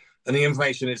it, and the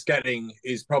information it's getting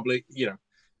is probably,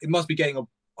 it must be getting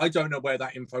I don't know where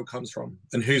that info comes from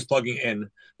and who's plugging it in.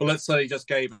 But let's say he just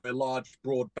gave a large,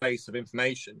 broad base of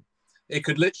information. It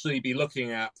could literally be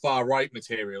looking at far-right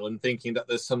material and thinking that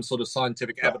there's some sort of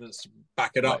scientific evidence to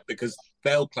back it up because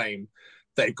they'll claim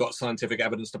they've got scientific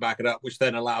evidence to back it up, which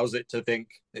then allows it to think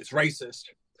it's racist.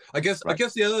 I guess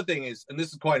the other thing is, and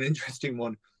this is quite an interesting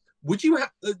one, would you have,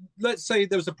 let's say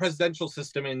there was a presidential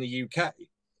system in the UK,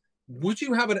 would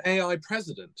you have an AI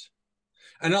president?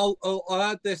 And I'll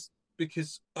add this,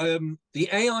 because the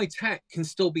AI tech can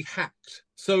still be hacked.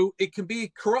 So it can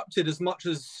be corrupted as much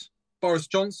as Boris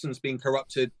Johnson's been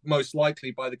corrupted, most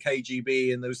likely by the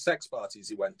KGB and those sex parties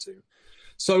he went to.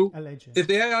 So if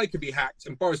the AI could be hacked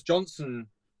and Boris Johnson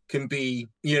can be,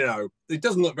 it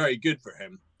doesn't look very good for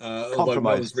him, although no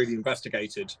one's really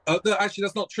investigated. Actually,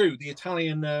 that's not true. The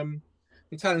Italian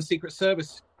Secret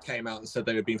Service came out and said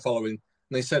they had been following, and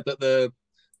they said that the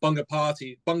bunga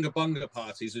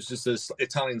parties, which is this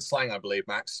Italian slang, I believe,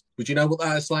 Max. Would you know what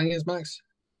that slang is, Max?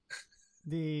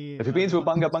 Have you been to a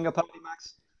bunga party,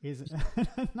 Max? Is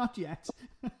not yet.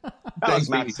 Thanks,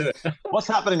 Max. What's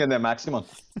happening in there, Max? Come on.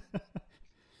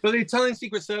 But the Italian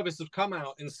Secret Service have come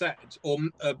out and said, or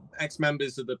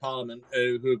ex-members of the parliament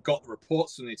who have got the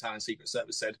reports from the Italian Secret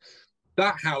Service said,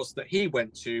 that house that he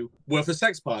went to were for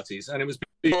sex parties, and it was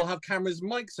people have cameras,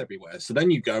 mics everywhere. So then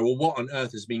you go, well, what on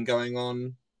earth has been going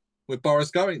on with Boris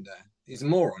going there? He's a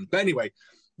moron. But anyway,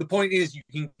 the point is you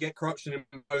can get corruption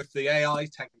in both the AI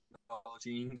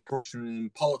technology and corruption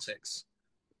in politics.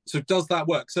 So does that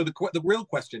work? So the real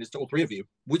question is to all three of you,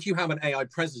 would you have an AI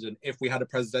president if we had a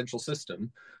presidential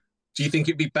system? Do you think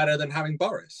it'd be better than having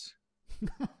Boris?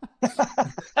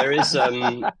 There is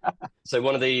so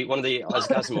one of the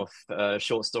Isaac Asimov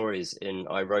short stories in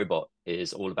iRobot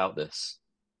is all about this.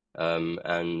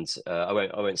 And I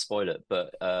won't spoil it,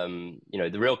 but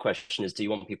the real question is, do you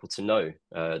want people to know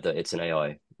that it's an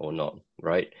AI or not,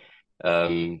 right?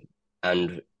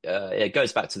 And it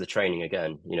goes back to the training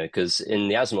again, because in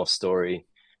the Asimov story,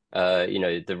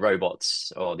 the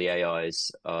robots or the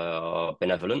AIs are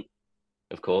benevolent,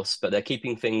 of course, but they're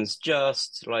keeping things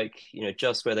just where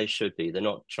they should be. They're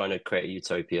not trying to create a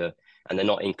utopia, and they're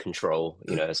not in control,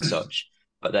 as such.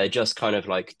 But they're just kind of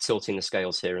like tilting the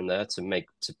scales here and there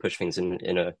to push things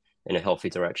in a healthy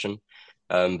direction.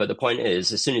 But the point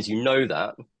is, as soon as you know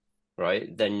that, right,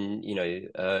 then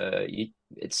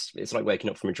it's like waking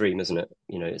up from a dream, isn't it?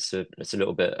 It's a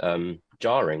little bit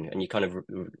jarring, and you kind of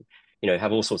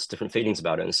have all sorts of different feelings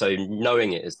about it. And so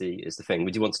knowing it is the thing.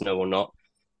 Would you want to know or not?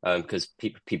 Because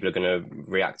people are going to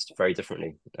react very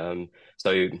differently. So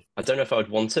I don't know if I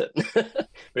would want it, but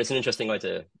it's an interesting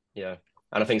idea. Yeah.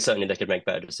 And I think certainly they could make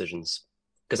better decisions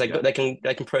because they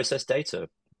can process data,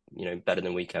 better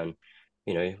than we can.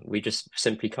 We just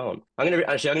simply can't. I'm going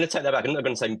to take that back. I'm not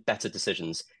going to say better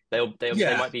decisions. They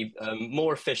might be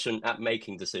more efficient at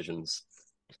making decisions.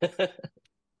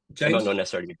 James? Might not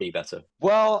necessarily be better.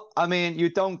 Well, I mean, you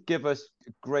don't give us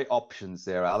great options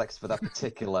there, Alex, for that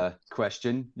particular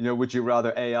question. Would you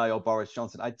rather AI or Boris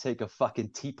Johnson? I'd take a fucking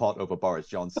teapot over Boris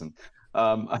Johnson.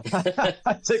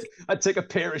 I'd take a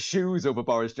pair of shoes over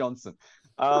Boris Johnson.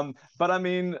 But I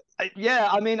mean, I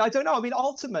don't know. I mean,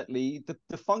 ultimately,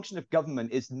 the function of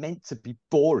government is meant to be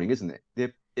boring, isn't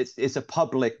it? It's a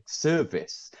public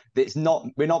service.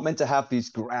 We're not meant to have these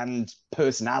grand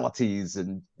personalities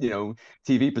and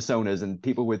TV personas and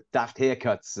people with daft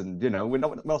haircuts and we're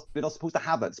not supposed to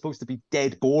have that. It's supposed to be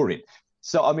dead boring.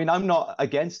 So I mean, I'm not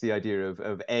against the idea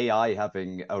of AI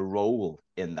having a role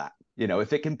in that.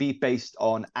 If it can be based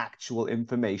on actual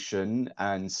information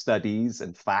and studies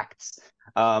and facts,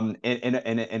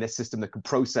 in a system that can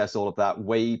process all of that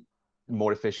way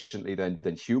more efficiently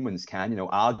than humans can,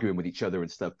 arguing with each other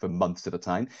and stuff for months at a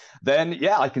time, then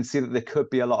yeah, I can see that there could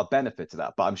be a lot of benefit to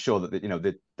that. But I'm sure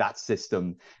that that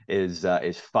system is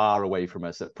far away from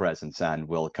us at present and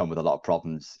will come with a lot of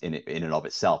problems in and of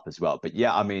itself as well. But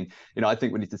yeah, I mean, I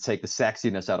think we need to take the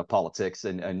sexiness out of politics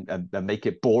and make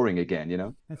it boring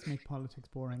again. Let's make politics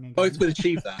boring again. Both will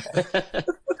achieve that.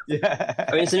 Yeah,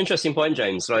 I mean, it's an interesting point,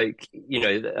 James. I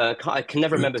can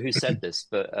never remember who said this,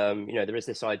 but there is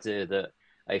this idea that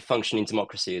a functioning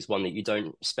democracy is one that you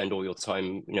don't spend all your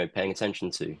time, paying attention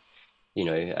to. you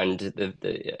know, and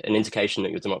an indication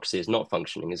that your democracy is not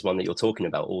functioning is one that you're talking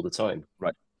about all the time.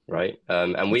 Right.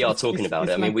 And we are talking about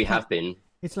it. I mean, we have been.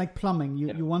 It's like plumbing.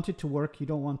 You want it to work. You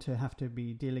don't want to have to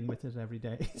be dealing with it every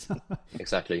day.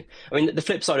 Exactly. I mean, the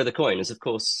flip side of the coin is, of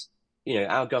course, you know,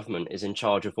 our government is in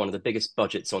charge of one of the biggest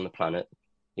budgets on the planet,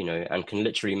 you know, and can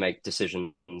literally make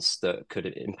decisions that could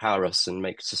empower us and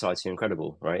make society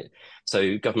incredible, right?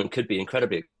 So government could be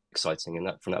incredibly exciting in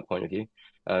that, from that point of view.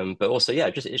 But also, yeah,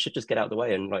 it should just get out of the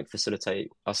way and like facilitate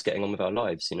us getting on with our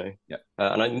lives, you know. Yeah.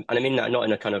 And I mean that not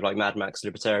in a kind of like Mad Max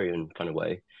libertarian kind of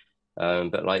way,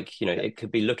 but like, you know, it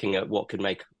could be looking at what could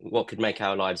make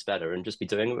our lives better and just be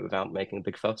doing it without making a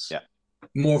big fuss. Yeah.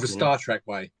 More of a Star Trek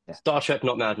way. Star Trek,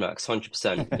 not Mad Max,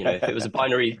 100%. You know, if it was a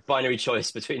binary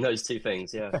choice between those two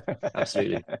things, yeah,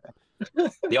 absolutely.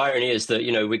 The irony is that,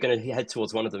 you know, we're going to head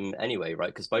towards one of them anyway, right?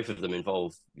 Because both of them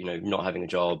involve, you know, not having a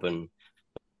job and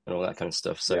all that kind of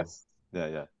stuff. So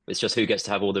yeah. It's just who gets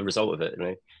to have all the result of it, you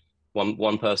know,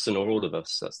 one person or all of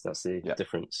us. That's the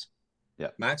difference. Yeah,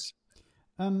 Max.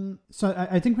 So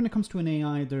I think when it comes to an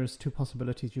AI, there's two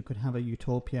possibilities. You could have a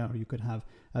utopia, or you could have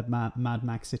a Mad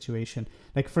Max situation.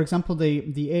 Like, for example,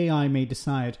 the AI may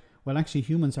decide, well, actually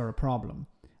humans are a problem.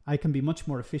 I can be much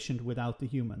more efficient without the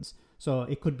humans. So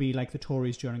it could be like the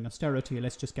Tories during austerity.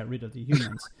 Let's just get rid of the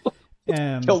humans.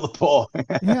 Kill the poor.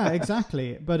 Yeah,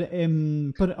 exactly. But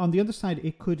on the other side,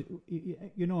 it could,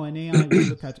 you know, an AI would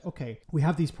look at, okay, we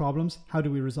have these problems. How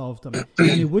do we resolve them?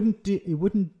 And it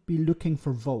wouldn't be looking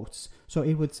for votes. So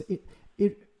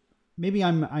maybe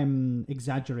I'm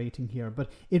exaggerating here,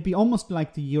 but it'd be almost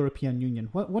like the European Union.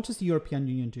 What does the European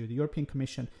Union do? The European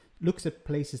Commission looks at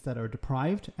places that are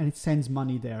deprived and it sends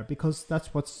money there because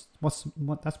that's what's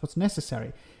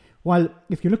necessary. While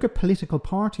if you look at political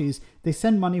parties, they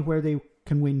send money where they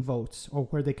can win votes or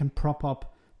where they can prop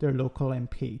up their local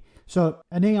MP. So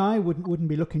an AI wouldn't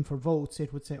be looking for votes.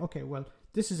 It would say, okay, well,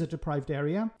 this is a deprived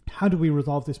area. How do we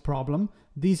resolve this problem?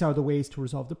 These are the ways to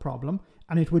resolve the problem.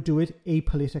 And it would do it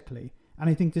apolitically. And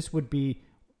I think this would be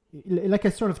like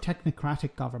a sort of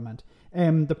technocratic government.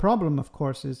 The problem, of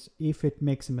course, is if it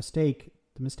makes a mistake,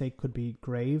 the mistake could be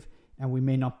grave and we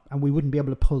wouldn't be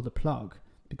able to pull the plug.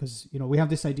 Because, you know, we have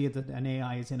this idea that an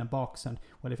AI is in a box and,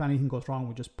 well, if anything goes wrong,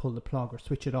 we just pull the plug or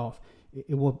switch it off.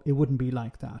 It wouldn't be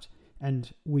like that.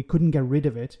 And we couldn't get rid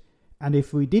of it. And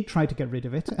if we did try to get rid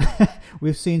of it,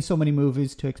 we've seen so many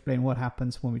movies to explain what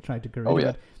happens when we try to get rid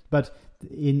of it. But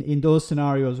in those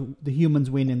scenarios, the humans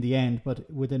win in the end.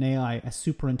 But with an AI, a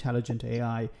super intelligent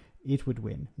AI, it would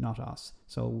win, not us.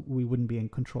 So we wouldn't be in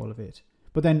control of it.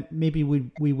 But then maybe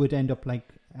we would end up like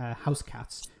house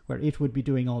cats, where it would be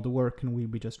doing all the work and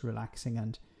we'd be just relaxing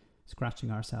and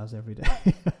scratching ourselves every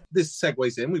day. This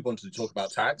segues in. We wanted to talk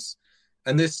about tax.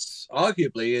 And this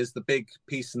arguably is the big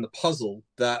piece in the puzzle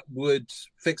that would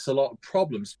fix a lot of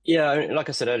problems. Yeah, like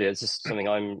I said earlier, it's just something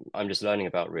I'm just learning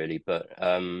about, really. But,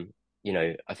 you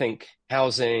know, I think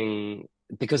housing,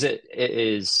 because it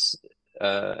is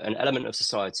an element of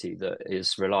society that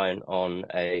is reliant on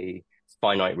a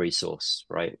finite resource,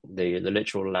 right? The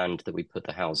literal land that we put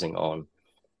the housing on,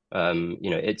 you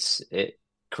know, it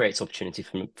creates opportunity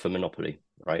for monopoly,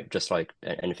 right? Just like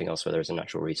anything else where there is a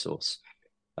natural resource.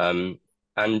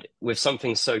 And with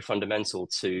something so fundamental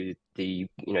to the,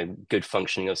 you know, good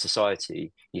functioning of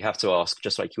society, you have to ask,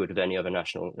 just like you would with any other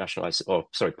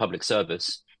public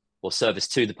service or service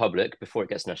to the public before it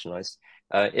gets nationalized,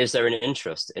 is there an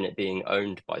interest in it being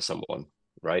owned by someone,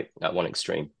 right? At one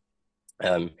extreme.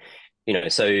 You know,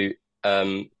 so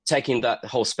taking that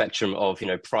whole spectrum of, you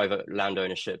know, private land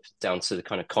ownership down to the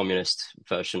kind of communist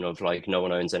version of like no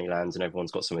one owns any land and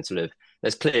everyone's got somewhere to live.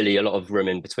 There's clearly a lot of room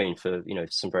in between for, you know,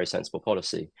 some very sensible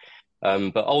policy.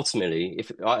 But ultimately,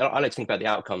 if I like to think about the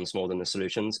outcomes more than the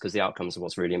solutions, because the outcomes are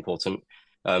what's really important.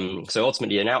 So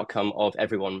ultimately, an outcome of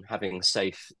everyone having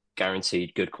safe,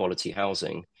 guaranteed, good quality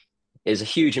housing is a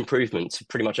huge improvement to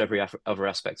pretty much every other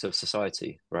aspect of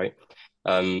society, right?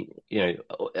 You know,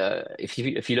 if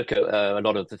you look at a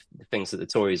lot of the things that the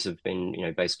Tories have been, you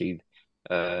know, basically,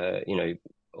 you know,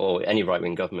 or any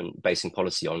right-wing government basing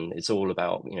policy on, it's all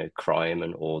about, you know, crime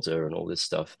and order and all this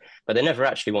stuff, but they never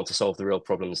actually want to solve the real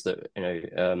problems that, you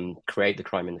know, create the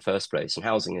crime in the first place. And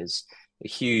housing is a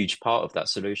huge part of that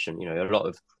solution. You know, a lot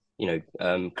of, you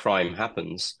know, crime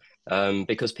happens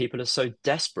because people are so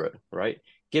desperate, right?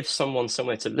 Give someone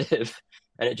somewhere to live,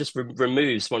 and it just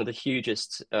removes one of the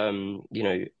hugest, you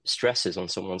know, stresses on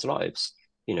someone's lives.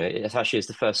 You know, it actually is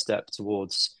the first step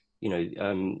towards, you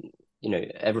know,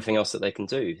 everything else that they can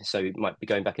do. So it might be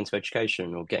going back into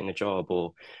education or getting a job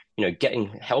or, you know, getting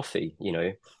healthy, you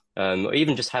know. or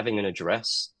even just having an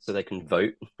address so they can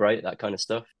vote, right? That kind of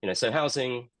stuff. So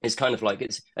housing is kind of like,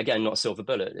 it's again not a silver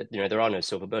bullet. There are no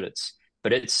silver bullets,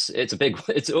 but it's a big,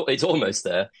 it's almost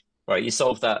there, right? You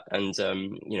solve that, and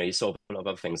you solve a lot of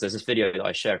other things. There's this video that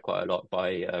I share quite a lot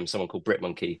by someone called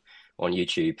BritMonkey on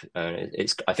YouTube.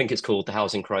 I think it's called "The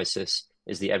Housing Crisis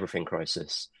is the Everything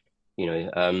Crisis."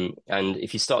 And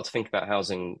if you start to think about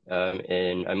housing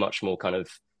in a much more kind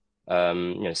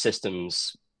of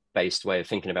systems-based way of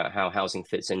thinking about how housing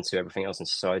fits into everything else in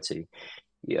society,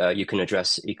 you can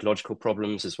address ecological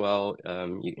problems as well.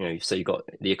 So you've got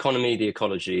the economy, the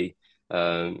ecology,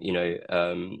 and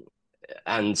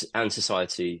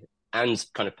society, and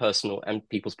kind of personal and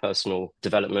people's personal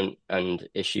development and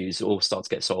issues all start to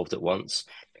get solved at once.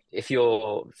 If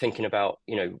you're thinking about,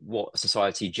 what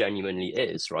society genuinely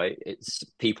is, right? It's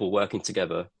people working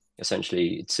together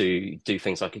essentially to do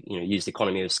things like, use the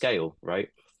economy of scale, right?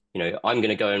 I'm going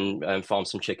to go and farm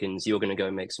some chickens. You're going to go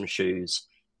and make some shoes.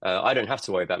 I don't have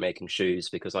to worry about making shoes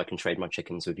because I can trade my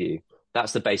chickens with you.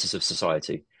 That's the basis of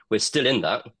society. We're still in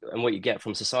that. And what you get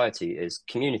from society is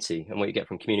community. And what you get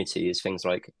from community is things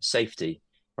like safety,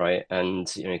 right? And,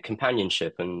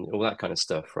 companionship and all that kind of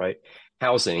stuff, right?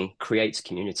 Housing creates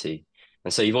community.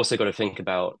 And so you've also got to think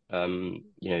about,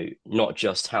 not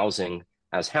just housing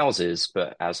as houses,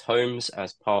 but as homes,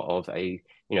 as part of a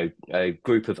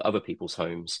group of other people's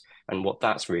homes, and what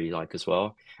that's really like as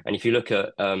well. And if you look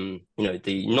at, the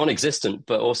non-existent,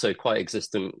 but also quite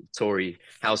existent Tory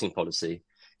housing policy,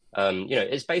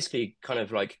 it's basically kind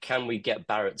of like, can we get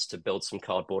Barratts to build some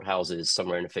cardboard houses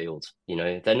somewhere in a field?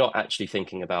 They're not actually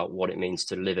thinking about what it means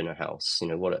to live in a house.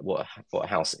 What a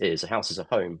house is. A house is a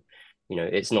home.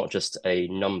 It's not just a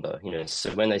number.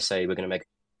 So when they say we're going to make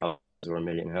a house or 1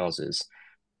 million houses,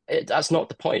 that's not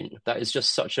the point. That is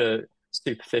just such a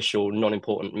superficial,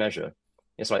 non-important measure.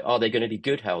 It's like, are they going to be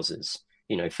good houses?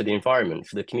 For the environment,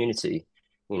 for the community.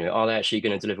 Are they actually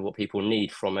going to deliver what people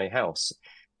need from a house?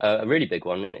 A really big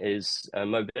one is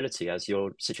mobility as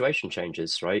your situation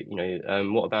changes, right?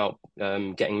 What about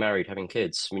getting married, having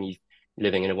kids? When you're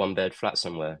living in a one-bed flat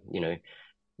somewhere,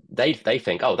 they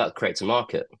think, oh, that creates a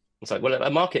market. It's like, well,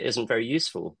 a market isn't very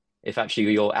useful if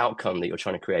actually your outcome that you're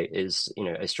trying to create is,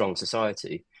 a strong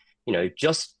society.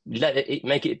 Just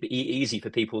make it easy for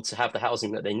people to have the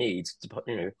housing that they need,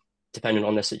 depending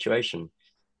on their situation.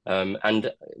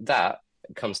 And that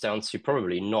comes down to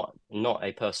probably not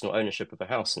a personal ownership of a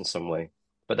house in some way,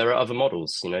 but there are other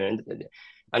models,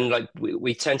 and like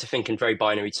we tend to think in very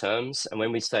binary terms. And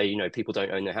when we say, people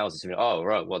don't own their houses, oh,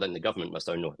 right, well, then the government must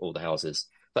own all the houses.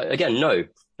 But again, no,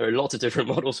 there are lots of different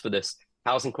models for this.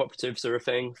 Housing cooperatives are a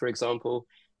thing, for example,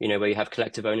 where you have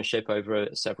collective ownership over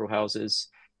several houses.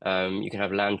 You can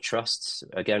have land trusts,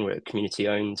 again, where community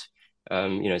owned,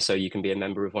 so you can be a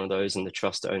member of one of those, and the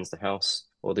trust owns the house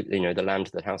or the land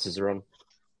that houses are on.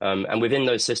 And within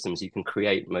those systems, you can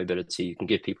create mobility. You can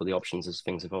give people the options as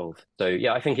things evolve. So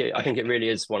yeah, I think it really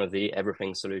is one of the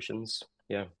everything solutions.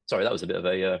 Yeah, sorry, that was a bit of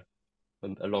a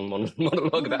long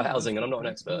monologue about housing, and I'm not an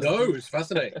expert. No, it's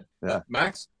fascinating. Yeah.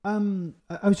 Max? I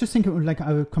was just thinking, like,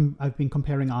 I've been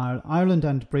comparing Ireland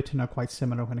and Britain are quite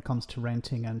similar when it comes to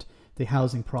renting and the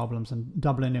housing problems, and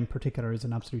Dublin in particular is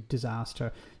an absolute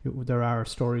disaster. There are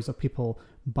stories of people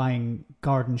buying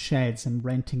garden sheds and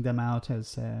renting them out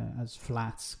as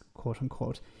flats, quote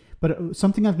unquote. But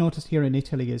something I've noticed here in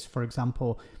Italy is, for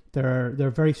example, there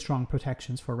are very strong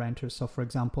protections for renters. So, for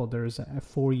example, there's a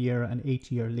 4-year and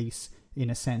 8-year lease, in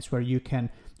a sense, where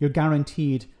you're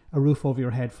guaranteed a roof over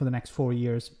your head for the next 4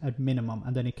 years at minimum,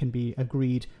 and then it can be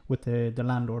agreed with the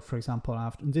landlord, for example,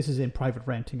 after. And this is in private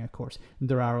renting, of course, and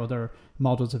there are other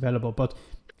models available. But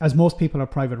as most people are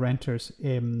private renters,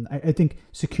 I think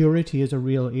security is a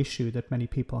real issue that many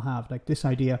people have. Like this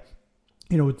idea,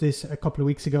 this a couple of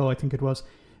weeks ago, I think it was,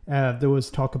 there was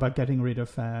talk about getting rid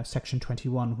of Section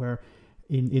 21, where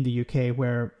in the UK,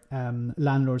 where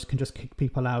landlords can just kick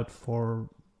people out for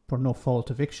no-fault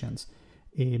evictions,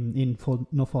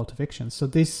 no-fault evictions. So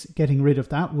this, getting rid of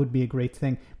that would be a great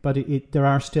thing, but there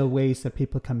are still ways that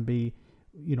people can be,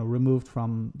 removed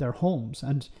from their homes.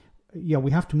 And yeah,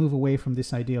 we have to move away from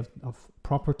this idea of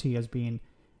property as being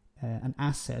an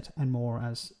asset and more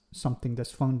as something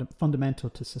that's fundamental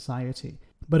to society.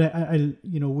 But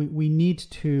we need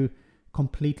to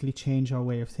completely change our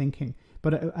way of thinking.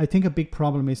 But I think a big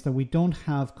problem is that we don't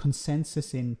have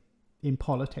consensus in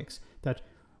politics that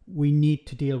we need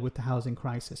to deal with the housing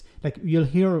crisis. Like you'll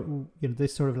hear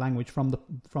this sort of language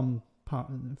from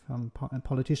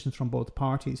politicians from both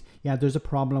parties, yeah, there's a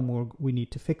problem where we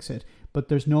need to fix it, but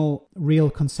there's no real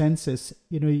consensus.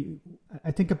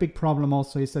 I think a big problem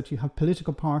also is that you have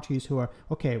political parties who are,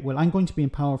 okay, well, I'm going to be in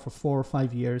power for 4 or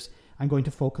 5 years. I'm going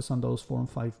to focus on those 4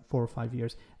 or 5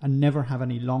 years and never have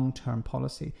any long-term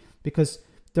policy, because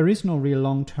there is no real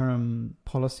long-term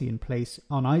policy in place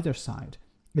on either side.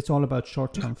 It's all about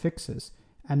short-term fixes.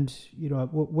 And,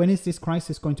 when is this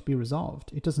crisis going to be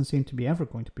resolved? It doesn't seem to be ever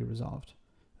going to be resolved.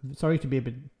 Sorry to be a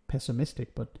bit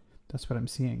pessimistic, but that's what I'm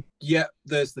seeing. Yeah,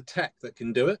 there's the tech that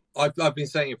can do it. I've been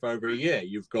saying it for over a year.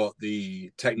 You've got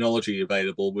the technology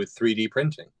available with 3D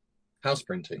printing, house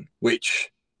printing,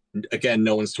 which, again,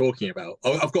 no one's talking about.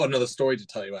 I've got another story to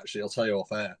tell you, actually. I'll tell you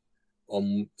off air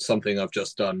on something I've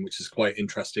just done, which is quite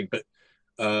interesting. But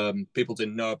people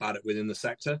didn't know about it within the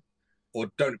sector, or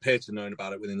don't appear to know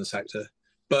about it within the sector.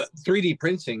 But 3D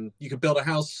printing, you could build a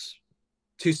house,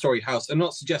 2-story house. I'm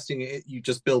not suggesting you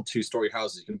just build 2-story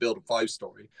houses. You can build a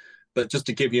 5-story. But just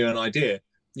to give you an idea,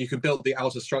 you can build the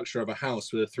outer structure of a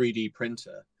house with a 3D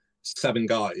printer, 7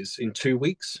 guys in 2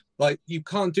 weeks. Like, you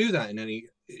can't do that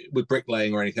with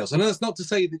bricklaying or anything else. And that's not to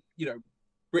say that,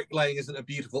 bricklaying isn't a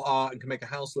beautiful art and can make a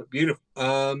house look beautiful.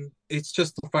 It's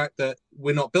just the fact that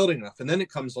we're not building enough. And then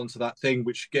it comes onto that thing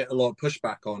which you get a lot of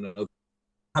pushback on,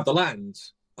 have the land.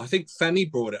 I think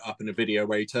Femi brought it up in a video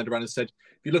where he turned around and said,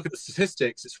 if you look at the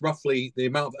statistics, it's roughly the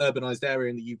amount of urbanized area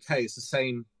in the UK is the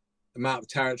same amount of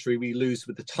territory we lose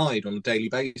with the tide on a daily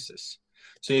basis.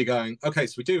 So you're going, okay,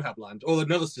 so we do have land. Or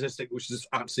another statistic, which is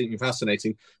absolutely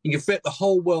fascinating, you can fit the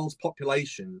whole world's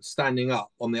population standing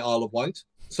up on the Isle of Wight.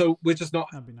 So we're just not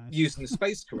using the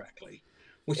space correctly.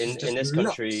 Which is just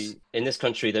in this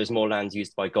country, there's more land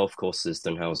used by golf courses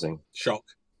than housing. Shock.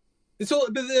 It's all.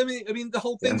 But I mean, the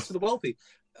whole thing's for the wealthy.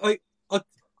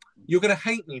 You're going to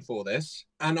hate me for this,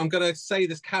 and I'm going to say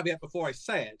this caveat before I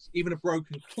say it. Even a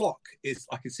broken clock is.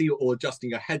 I can see you all adjusting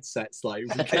your headsets, like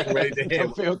getting ready to hear.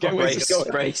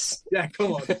 Brace. Yeah,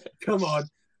 come on.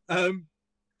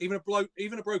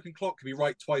 Even a broken clock can be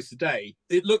right twice a day.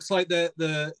 It looks like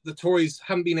the Tories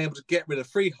haven't been able to get rid of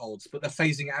freeholds, but they're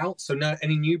phasing it out. So now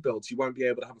any new builds, you won't be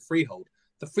able to have a freehold.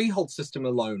 The freehold system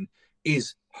alone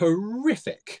is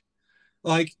horrific.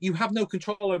 Like, you have no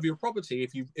control over your property.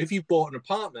 If you bought an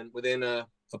apartment within a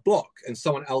block and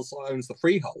someone else owns the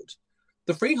freehold,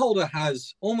 the freeholder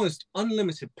has almost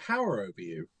unlimited power over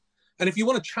you. And if you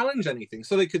want to challenge anything,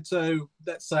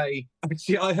 let's say,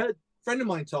 I heard a friend of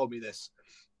mine told me this.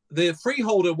 The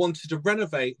freeholder wanted to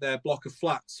renovate their block of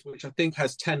flats, which I think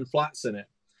has 10 flats in it.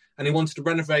 And he wanted to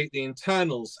renovate the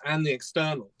internals and the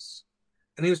externals.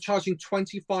 And he was charging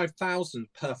 $25,000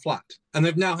 per flat. And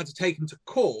they've now had to take him to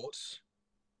court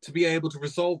to be able to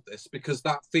resolve this because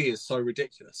that fee is so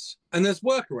ridiculous. And there's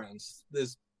workarounds.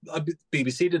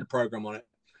 BBC did a program on it.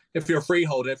 If you're a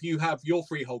freeholder, if you have your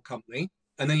freehold company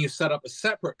and then you set up a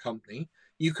separate company,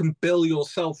 you can bill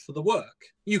yourself for the work.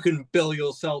 You can bill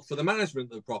yourself for the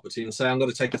management of the property and say, I'm going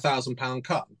to take £1,000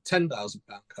 cut, £10,000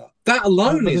 cut. That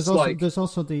alone is There's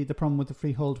also the problem with the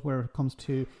freehold where it comes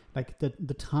to like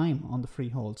the time on the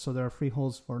freehold. So there are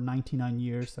freeholds for 99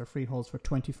 years, there are freeholds for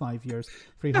 25 years,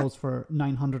 freeholds for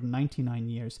 999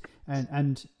 years.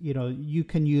 And you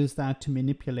can use that to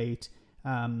manipulate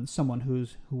someone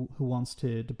who wants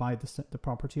to buy the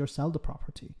property or sell the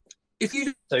property. If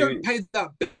you don't pay that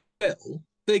bill,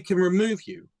 they can remove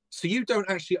you, so you don't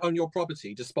actually own your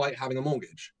property despite having a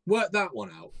mortgage. Work that one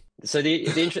out. So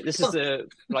this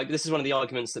is one of the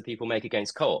arguments that people make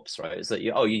against co-ops, right? Is that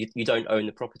you don't own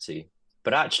the property,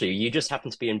 but actually you just happen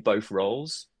to be in both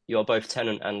roles. You are both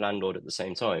tenant and landlord at the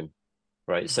same time,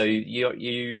 right? So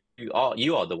you are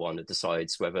the one that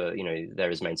decides whether there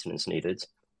is maintenance needed,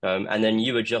 and then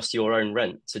you adjust your own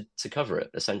rent to cover it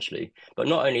essentially. But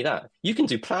not only that, you can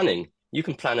do planning. You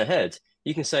can plan ahead.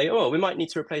 You can say, we might need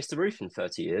to replace the roof in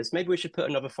 30 years. Maybe we should put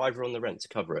another £5 on the rent to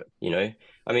cover it.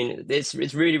 I mean, it's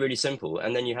really, really simple.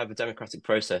 And then you have a democratic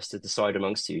process to decide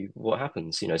amongst you what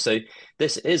happens, So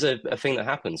this is a thing that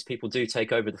happens. People do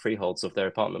take over the freeholds of their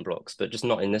apartment blocks, but just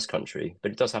not in this country.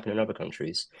 But it does happen in other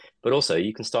countries. But also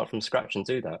you can start from scratch and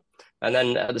do that. And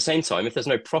then at the same time, if there's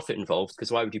no profit involved,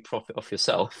 because why would you profit off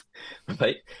yourself,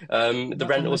 right? The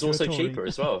rent was also cheaper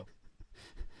as well.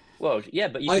 Well, yeah,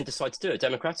 but you can decide to do it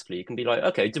democratically. You can be like,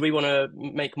 okay, do we want to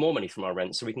make more money from our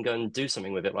rent so we can go and do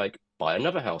something with it, like buy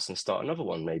another house and start another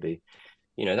one, maybe,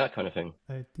 that kind of thing.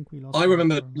 I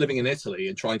remember living in Italy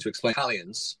and trying to explain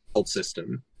Italians' old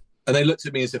system, and they looked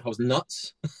at me as if I was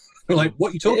nuts. They're like, what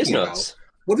are you talking about? Nuts.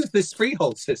 What is this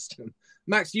freehold system?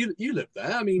 Max, you live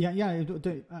there. I mean, yeah.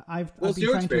 I've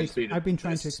been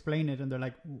trying to explain it, and they're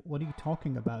like, "What are you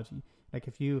talking about?" Like,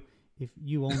 if you if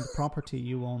you own the property,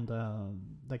 you own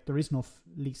there is no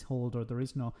leasehold, or there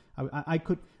is no.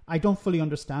 I don't fully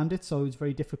understand it, so it's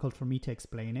very difficult for me to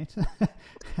explain it.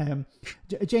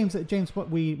 James, what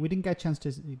we didn't get a chance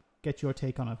to get your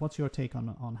take on it. What's your take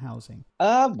on housing?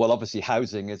 Well, obviously,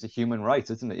 housing is a human right,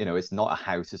 isn't it? It's not a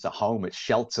house; it's a home, it's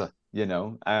shelter.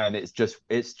 And it's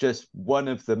just one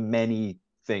of the many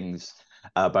things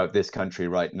about this country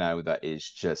right now that is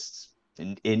just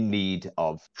in need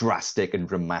of drastic and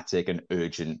dramatic and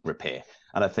urgent repair.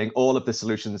 And I think all of the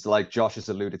solutions, like Josh has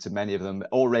alluded to, many of them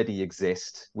already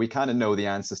exist. We kind of know the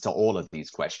answers to all of these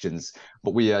questions,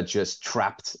 but we are just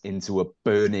trapped into a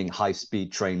burning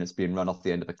high-speed train that's being run off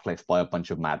the end of a cliff by a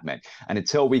bunch of madmen. And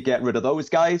until we get rid of those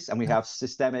guys and we have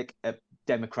systemic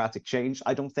democratic change,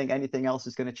 I don't think anything else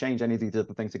is going to change. Any of these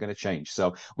other things are going to change.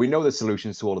 So we know the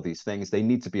solutions to all of these things. They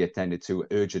need to be attended to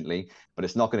urgently, but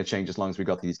it's not going to change as long as we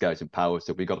got these guys in power.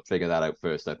 So we got to figure that out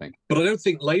first, I think. But I don't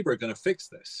think Labour are going to fix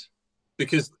this,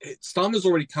 because Starmer's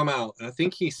already come out, and I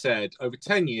think he said over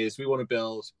 10 years we want to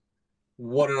build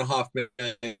 1.5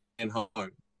 million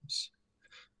homes.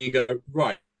 You go,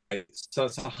 right, so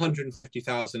that's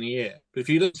 150,000 a year. But if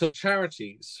you look at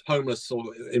charities, homeless or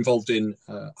involved in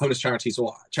homeless charities,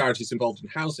 or charities involved in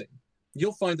housing,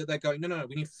 you'll find that they're going, no,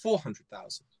 we need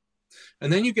 400,000.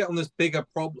 And then you get on this bigger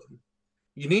problem.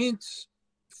 You need,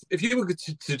 if you were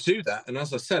to do that, and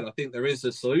as I said, I think there is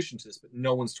a solution to this, but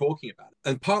no one's talking about it.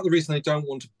 And part of the reason they don't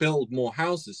want to build more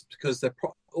houses is because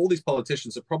all these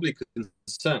politicians are probably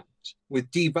concerned with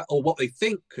or what they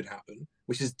think could happen,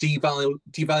 which is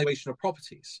devaluation of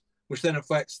properties, which then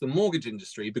affects the mortgage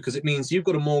industry, because it means you've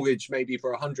got a mortgage maybe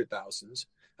for 100,000,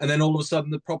 and then all of a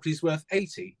sudden the property's worth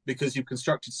 80 because you've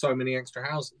constructed so many extra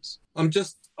houses. I'm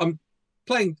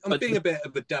being a bit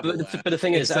of a devil. But the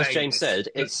thing is, as James said,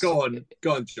 go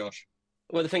on, Josh.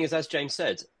 Well, the thing is, as James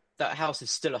said, that house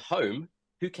is still a home.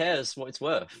 Who cares what it's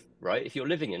worth, right? If you're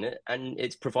living in it and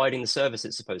it's providing the service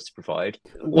it's supposed to provide,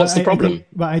 what's the problem?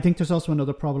 I think there's also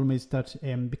another problem, is that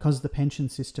because the pension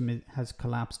system has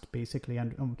collapsed basically,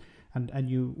 and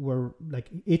you were like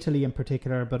Italy in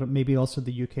particular, but maybe also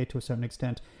the UK to a certain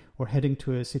extent, we're heading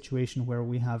to a situation where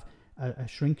we have a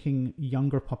shrinking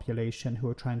younger population who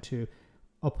are trying to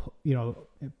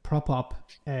prop up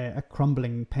a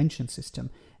crumbling pension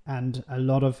system. And a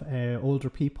lot of older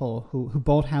people who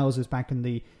bought houses back in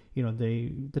the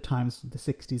times, the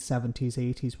 60s, 70s,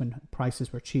 80s, when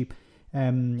prices were cheap,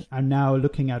 are now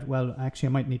looking at, well, actually,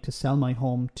 I might need to sell my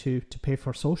home to pay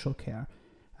for social care.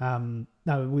 Now,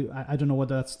 I don't know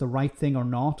whether that's the right thing or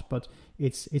not, but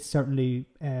it's certainly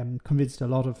convinced a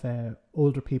lot of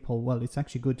older people, well, it's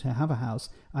actually good to have a house.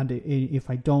 And if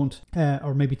I don't,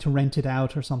 or maybe to rent it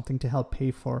out or something to help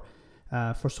pay for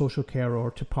social care,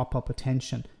 or to prop up a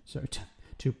pension.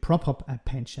 To prop up a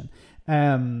pension.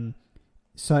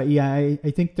 So yeah,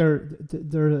 I think there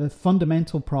are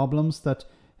fundamental problems that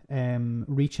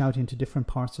reach out into different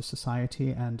parts of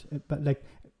society,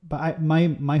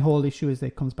 my whole issue is that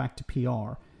it comes back to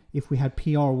PR. If we had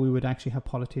PR, we would actually have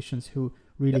politicians who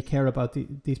really care about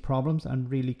these problems and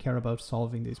really care about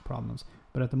solving these problems.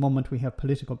 But at the moment, we have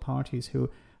political parties who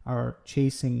are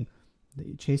chasing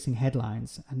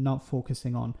headlines and not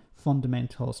focusing on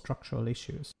fundamental structural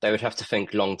issues. They would have to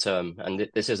think long term, and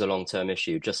this is a long term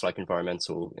issue, just like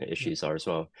environmental issues are as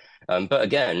well. But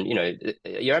again,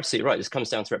 you're absolutely right. This comes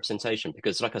down to representation,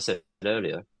 because, like I said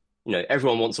earlier,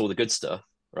 everyone wants all the good stuff,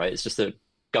 right? It's just that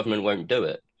government won't do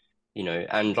it.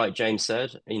 And like James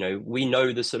said, we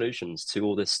know the solutions to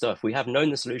all this stuff. We have known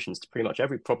the solutions to pretty much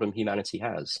every problem humanity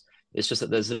has. It's just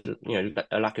that there's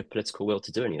a lack of political will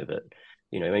to do any of it.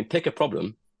 Pick a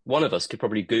problem. One of us could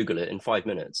probably Google it in 5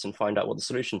 minutes and find out what the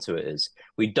solution to it is.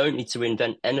 We don't need to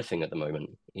invent anything at the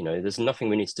moment. There's nothing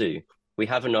we need to do. We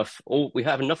have enough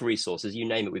resources. You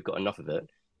name it, we've got enough of it.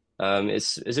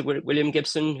 Is it William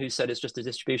Gibson who said it's just a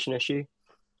distribution issue?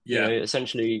 Yeah,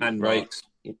 essentially, and right? Marx.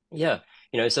 Yeah,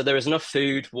 so there is enough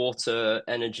food, water,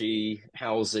 energy,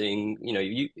 housing.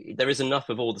 There is enough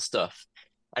of all the stuff.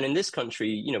 And in this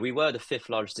country, we were the 5th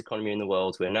largest economy in the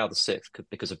world. We're now the 6th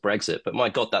because of Brexit. But my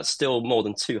God, that's still more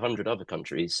than 200 other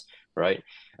countries, right?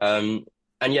 And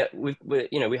yet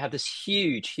we have this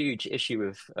huge issue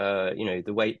of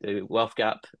the wealth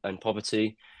gap and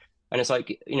poverty. And it's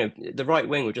like, the right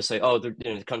wing would just say, oh,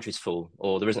 the country's full,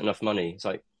 or there isn't enough money. It's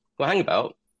like, well, hang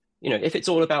about. If it's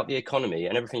all about the economy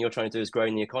and everything you're trying to do is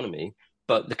growing the economy,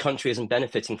 but the country isn't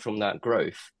benefiting from that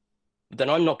growth, then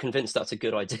I'm not convinced that's a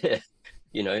good idea.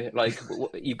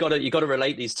 You've got to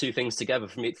relate these two things together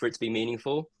for it to be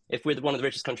meaningful. If we're one of the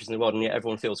richest countries in the world and yet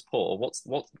everyone feels poor,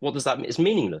 what does that mean? It's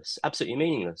meaningless, absolutely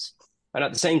meaningless. And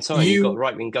at the same time, you've got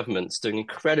right-wing governments doing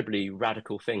incredibly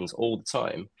radical things all the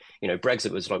time.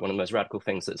 Brexit was like one of the most radical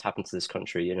things that's happened to this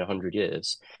country in 100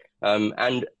 years.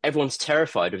 And everyone's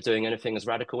terrified of doing anything as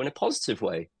radical in a positive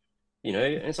way. And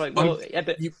it's like, well, yeah,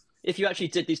 but if you actually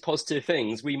did these positive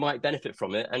things, we might benefit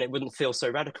from it, and it wouldn't feel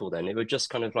so radical then. It would just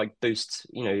kind of like boost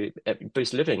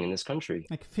living in this country.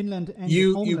 Like Finland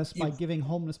ended homeless by giving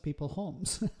homeless people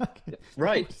homes.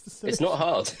 Right. It's not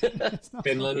hard. It's not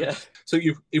Finland. hard. Yeah. So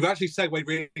you've actually segued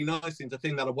really nicely into a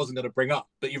thing that I wasn't going to bring up,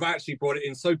 but you've actually brought it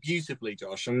in so beautifully,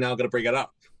 Josh. I'm now going to bring it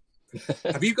up.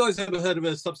 Have you guys ever heard of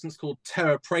a substance called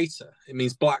terra preta? It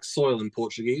means black soil in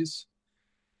Portuguese.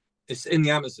 It's in the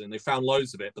Amazon. They found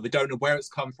loads of it, but they don't know where it's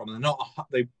come from. They're not.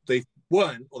 They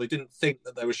weren't, or they didn't think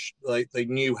that they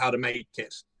knew how to make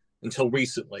it until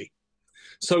recently.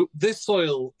 So this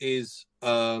soil is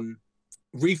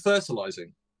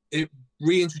refertilizing. It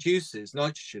reintroduces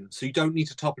nitrogen, so you don't need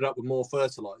to top it up with more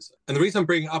fertilizer. And the reason I'm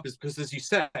bringing it up is because, as you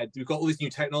said, we've got all these new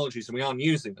technologies and we aren't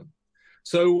using them.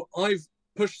 So I've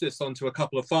pushed this onto a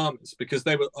couple of farmers because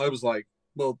I was like,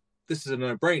 well, this is a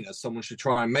no-brainer. Someone should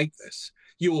try and make this.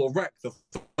 You will wreck the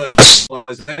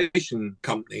fertilization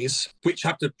companies, which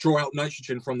have to draw out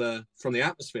nitrogen from the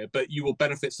atmosphere, but you will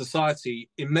benefit society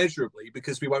immeasurably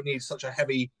because we won't need such a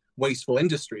heavy, wasteful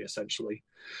industry, essentially.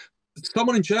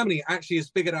 Someone in Germany actually has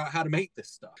figured out how to make this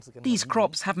stuff. These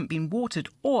crops haven't been watered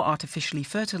or artificially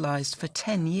fertilized for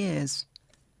 10 years.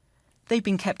 They've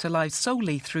been kept alive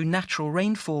solely through natural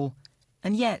rainfall,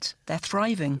 and yet they're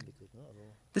thriving.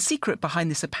 The secret behind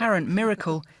this apparent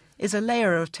miracle is a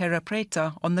layer of terra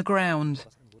preta on the ground.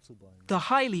 The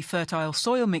highly fertile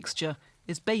soil mixture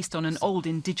is based on an old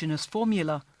indigenous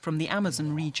formula from the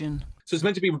Amazon region. So it's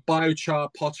meant to be with biochar,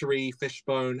 pottery, fish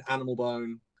bone, animal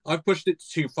bone. I've pushed it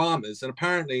to 2 farmers, and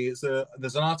apparently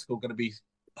there's an article going to be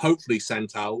hopefully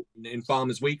sent out in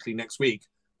Farmers Weekly next week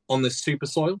on this super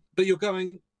soil. But you're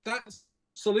going, that's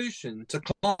solution to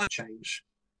climate change.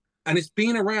 And it's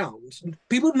been around.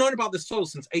 People have known about this soil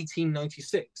since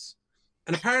 1896.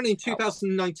 And apparently in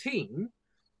 2019,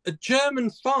 a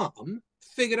German farm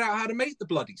figured out how to make the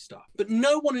bloody stuff. But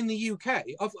no one in the UK.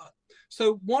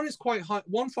 So one is quite high.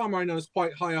 One farmer I know is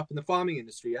quite high up in the farming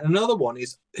industry. And another one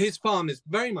is, his farm is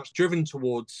very much driven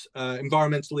towards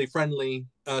environmentally friendly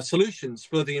solutions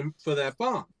for their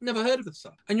farm. Never heard of the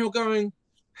stuff. And you're going,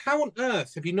 how on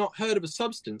earth have you not heard of a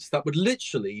substance that would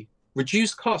literally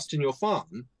reduce cost in your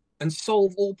farm and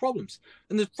solve all problems?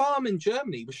 And the farm in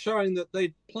Germany was showing that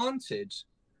they'd planted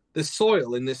the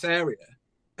soil in this area,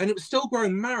 and it was still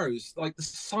growing marrows like the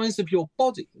size of your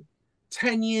body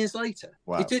 10 years later.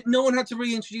 Wow. No one had to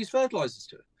reintroduce fertilizers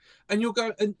to it. And you'll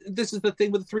go, and this is the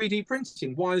thing with 3D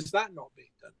printing. Why is that not being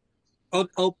done?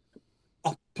 I'll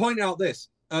point out this.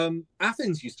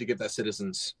 Athens used to give their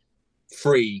citizens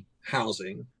free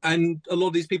housing, and a lot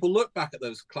of these people look back at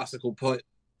those classical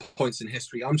points in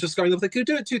history. I'm just going, if they could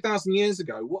do it 2,000 years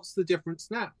ago, what's the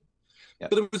difference now? Yep.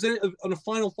 But it was on a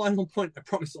final point, I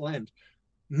promise I'll end.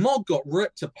 Mog got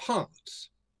ripped apart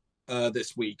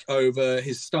this week over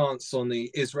his stance on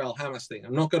the Israel-Hamas thing.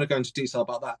 I'm not going to go into detail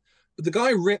about that, but the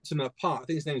guy ripped him apart. I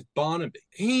think his name is Barnaby.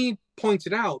 He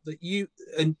pointed out that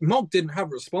and Mog didn't have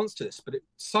a response to this, but it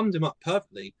summed him up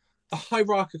perfectly, a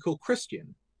hierarchical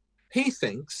Christian. He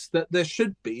thinks that there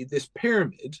should be this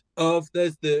pyramid of,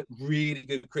 there's the really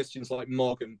good Christians like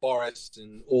Mog and Boris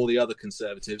and all the other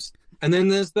conservatives, and then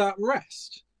there's that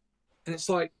rest. And it's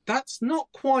like, that's not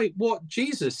quite what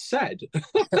Jesus said.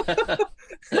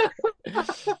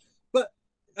 But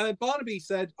Barnaby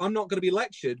said, I'm not going to be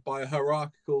lectured by a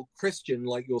hierarchical Christian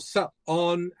like yourself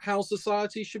on how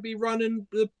society should be run and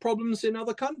the problems in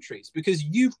other countries, because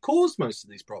you've caused most of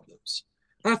these problems.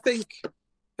 And I think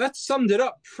that summed it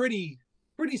up pretty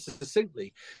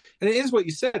succinctly. And it is what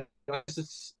you said. There's a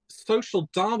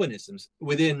social Darwinism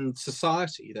within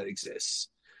society that exists,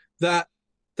 that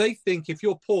they think if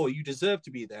you're poor, you deserve to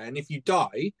be there. And if you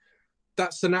die,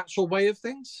 that's the natural way of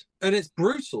things. And it's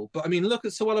brutal. But I mean, look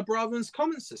at Suella Braverman's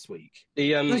comments this week.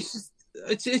 It's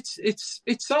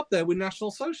up there with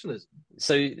National Socialism.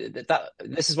 So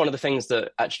this is one of the things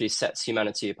that actually sets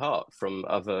humanity apart from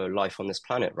other life on this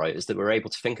planet, right? Is that we're able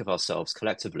to think of ourselves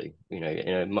collectively,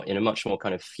 in a much more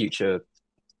kind of future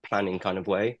planning kind of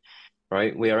way,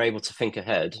 right? We are able to think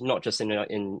ahead, not just in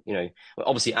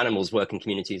obviously animals work in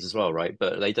communities as well, right?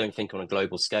 But they don't think on a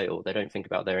global scale. They don't think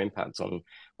about their impact on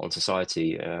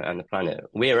society and the planet.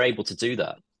 We are able to do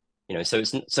that. So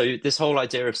this whole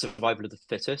idea of survival of the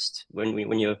fittest,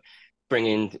 when you're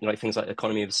bringing things like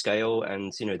economy of scale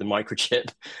and the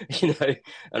microchip,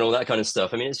 and all that kind of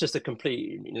stuff. I mean, it's just a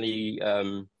completely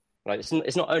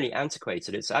it's not only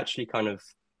antiquated, it's actually kind of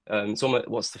it's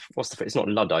almost it's not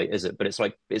Luddite, is it? But it's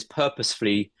like it's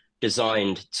purposefully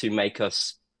designed to make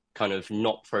us kind of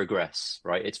not progress,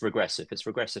 right? It's regressive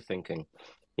thinking,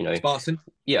 you know. Spartan.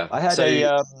 Yeah. I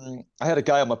had a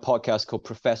guy on my podcast called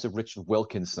Professor Richard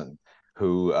Wilkinson,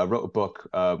 who wrote a book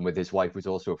with his wife, who's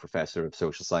also a professor of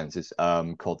social sciences,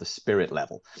 called The Spirit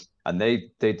Level. And they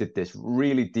did this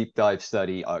really deep dive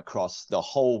study across the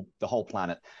whole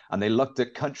planet, and they looked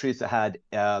at countries that had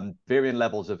varying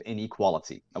levels of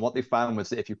inequality. And what they found was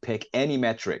that if you pick any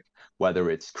metric,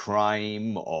 whether it's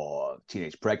crime or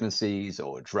teenage pregnancies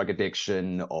or drug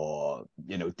addiction or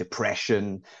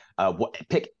depression,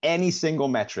 pick any single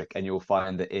metric, and you'll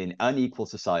find that in unequal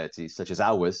societies such as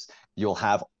ours, you'll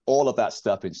have all of that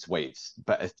stuff in swathes.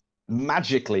 But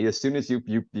magically, as soon as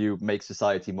you make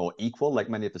society more equal, like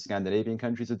many of the Scandinavian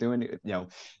countries are doing,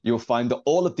 you'll find that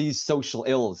all of these social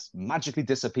ills magically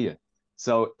disappear.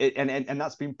 So and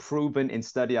that's been proven in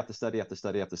study after study after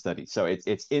study after study. So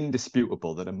it's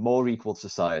indisputable that a more equal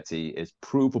society is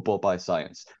provable by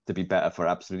science to be better for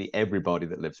absolutely everybody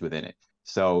that lives within it.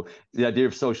 So the idea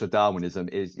of social Darwinism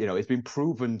is, it's been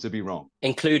proven to be wrong.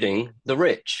 Including the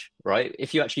rich, right?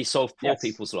 If you actually solve poor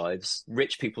people's lives,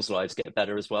 rich people's lives get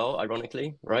better as well,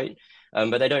 ironically, right?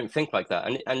 But they don't think like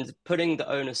that. And putting the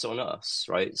onus on us,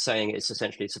 right, saying it's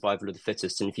essentially survival of the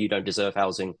fittest, and if you don't deserve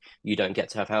housing, you don't get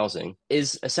to have housing,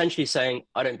 is essentially saying,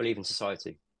 I don't believe in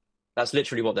society. That's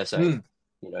literally what they're saying,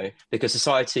 because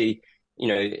society...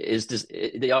 is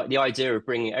the idea of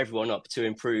bringing everyone up to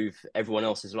improve everyone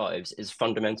else's lives is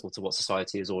fundamental to what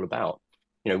society is all about.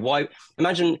 Why?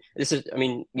 Imagine this is.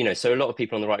 So a lot of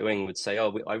people on the right wing would say,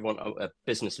 "Oh, I want a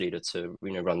business leader to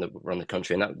run the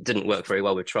country," and that didn't work very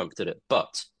well with Trump, did it?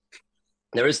 But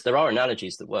there are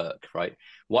analogies that work, right?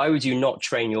 Why would you not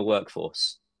train your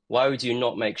workforce? Why would you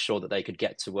not make sure that they could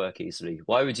get to work easily?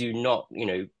 Why would you not,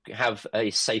 have a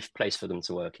safe place for them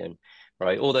to work in,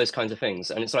 right? All those kinds of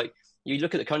things, and it's like. You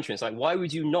look at the country and it's like, why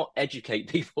would you not educate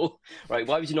people, right?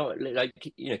 Why would you not,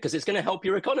 because it's going to help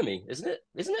your economy, isn't it?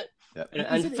 Yeah.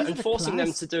 And forcing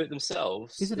them to do it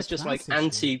themselves is just like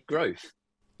anti-growth.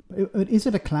 Is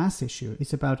it a class issue?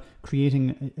 It's about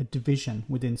creating a division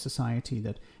within society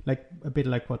that, like a bit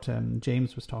like what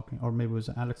James was talking, or maybe it was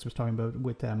Alex was talking about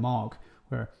with Mog,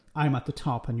 where I'm at the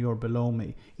top and you're below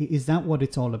me. Is that what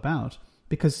it's all about?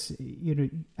 Because,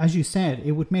 as you said,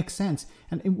 it would make sense.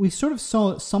 And we sort of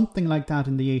saw something like that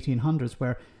in the 1800s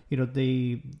where,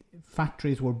 the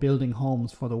factories were building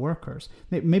homes for the workers.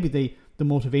 Maybe the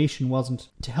motivation wasn't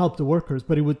to help the workers,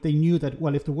 but they knew that,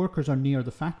 well, if the workers are near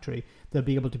the factory, they'll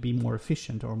be able to be more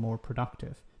efficient or more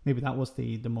productive. Maybe that was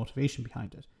the motivation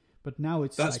behind it. But now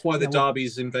that's why the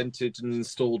Derbies invented and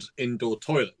installed indoor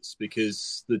toilets,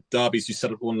 because the Derbies, who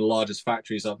set up one of the largest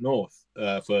factories up north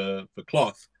for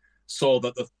cloth, saw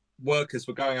that the workers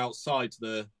were going outside to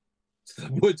the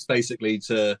woods basically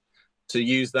to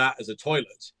use that as a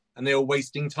toilet, and they were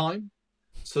wasting time.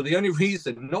 So the only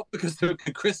reason, not because they were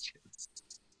good Christians,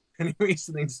 the only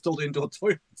reason they installed indoor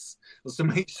toilets was to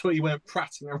make sure you weren't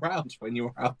prattling around when you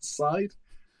were outside.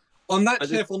 On that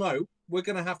cheerful note, we're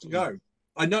going to have to go.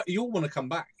 I know you all want to come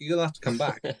back. You're going to have to come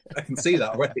back. I can see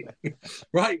that already.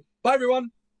 Right. Bye,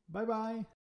 everyone. Bye-bye.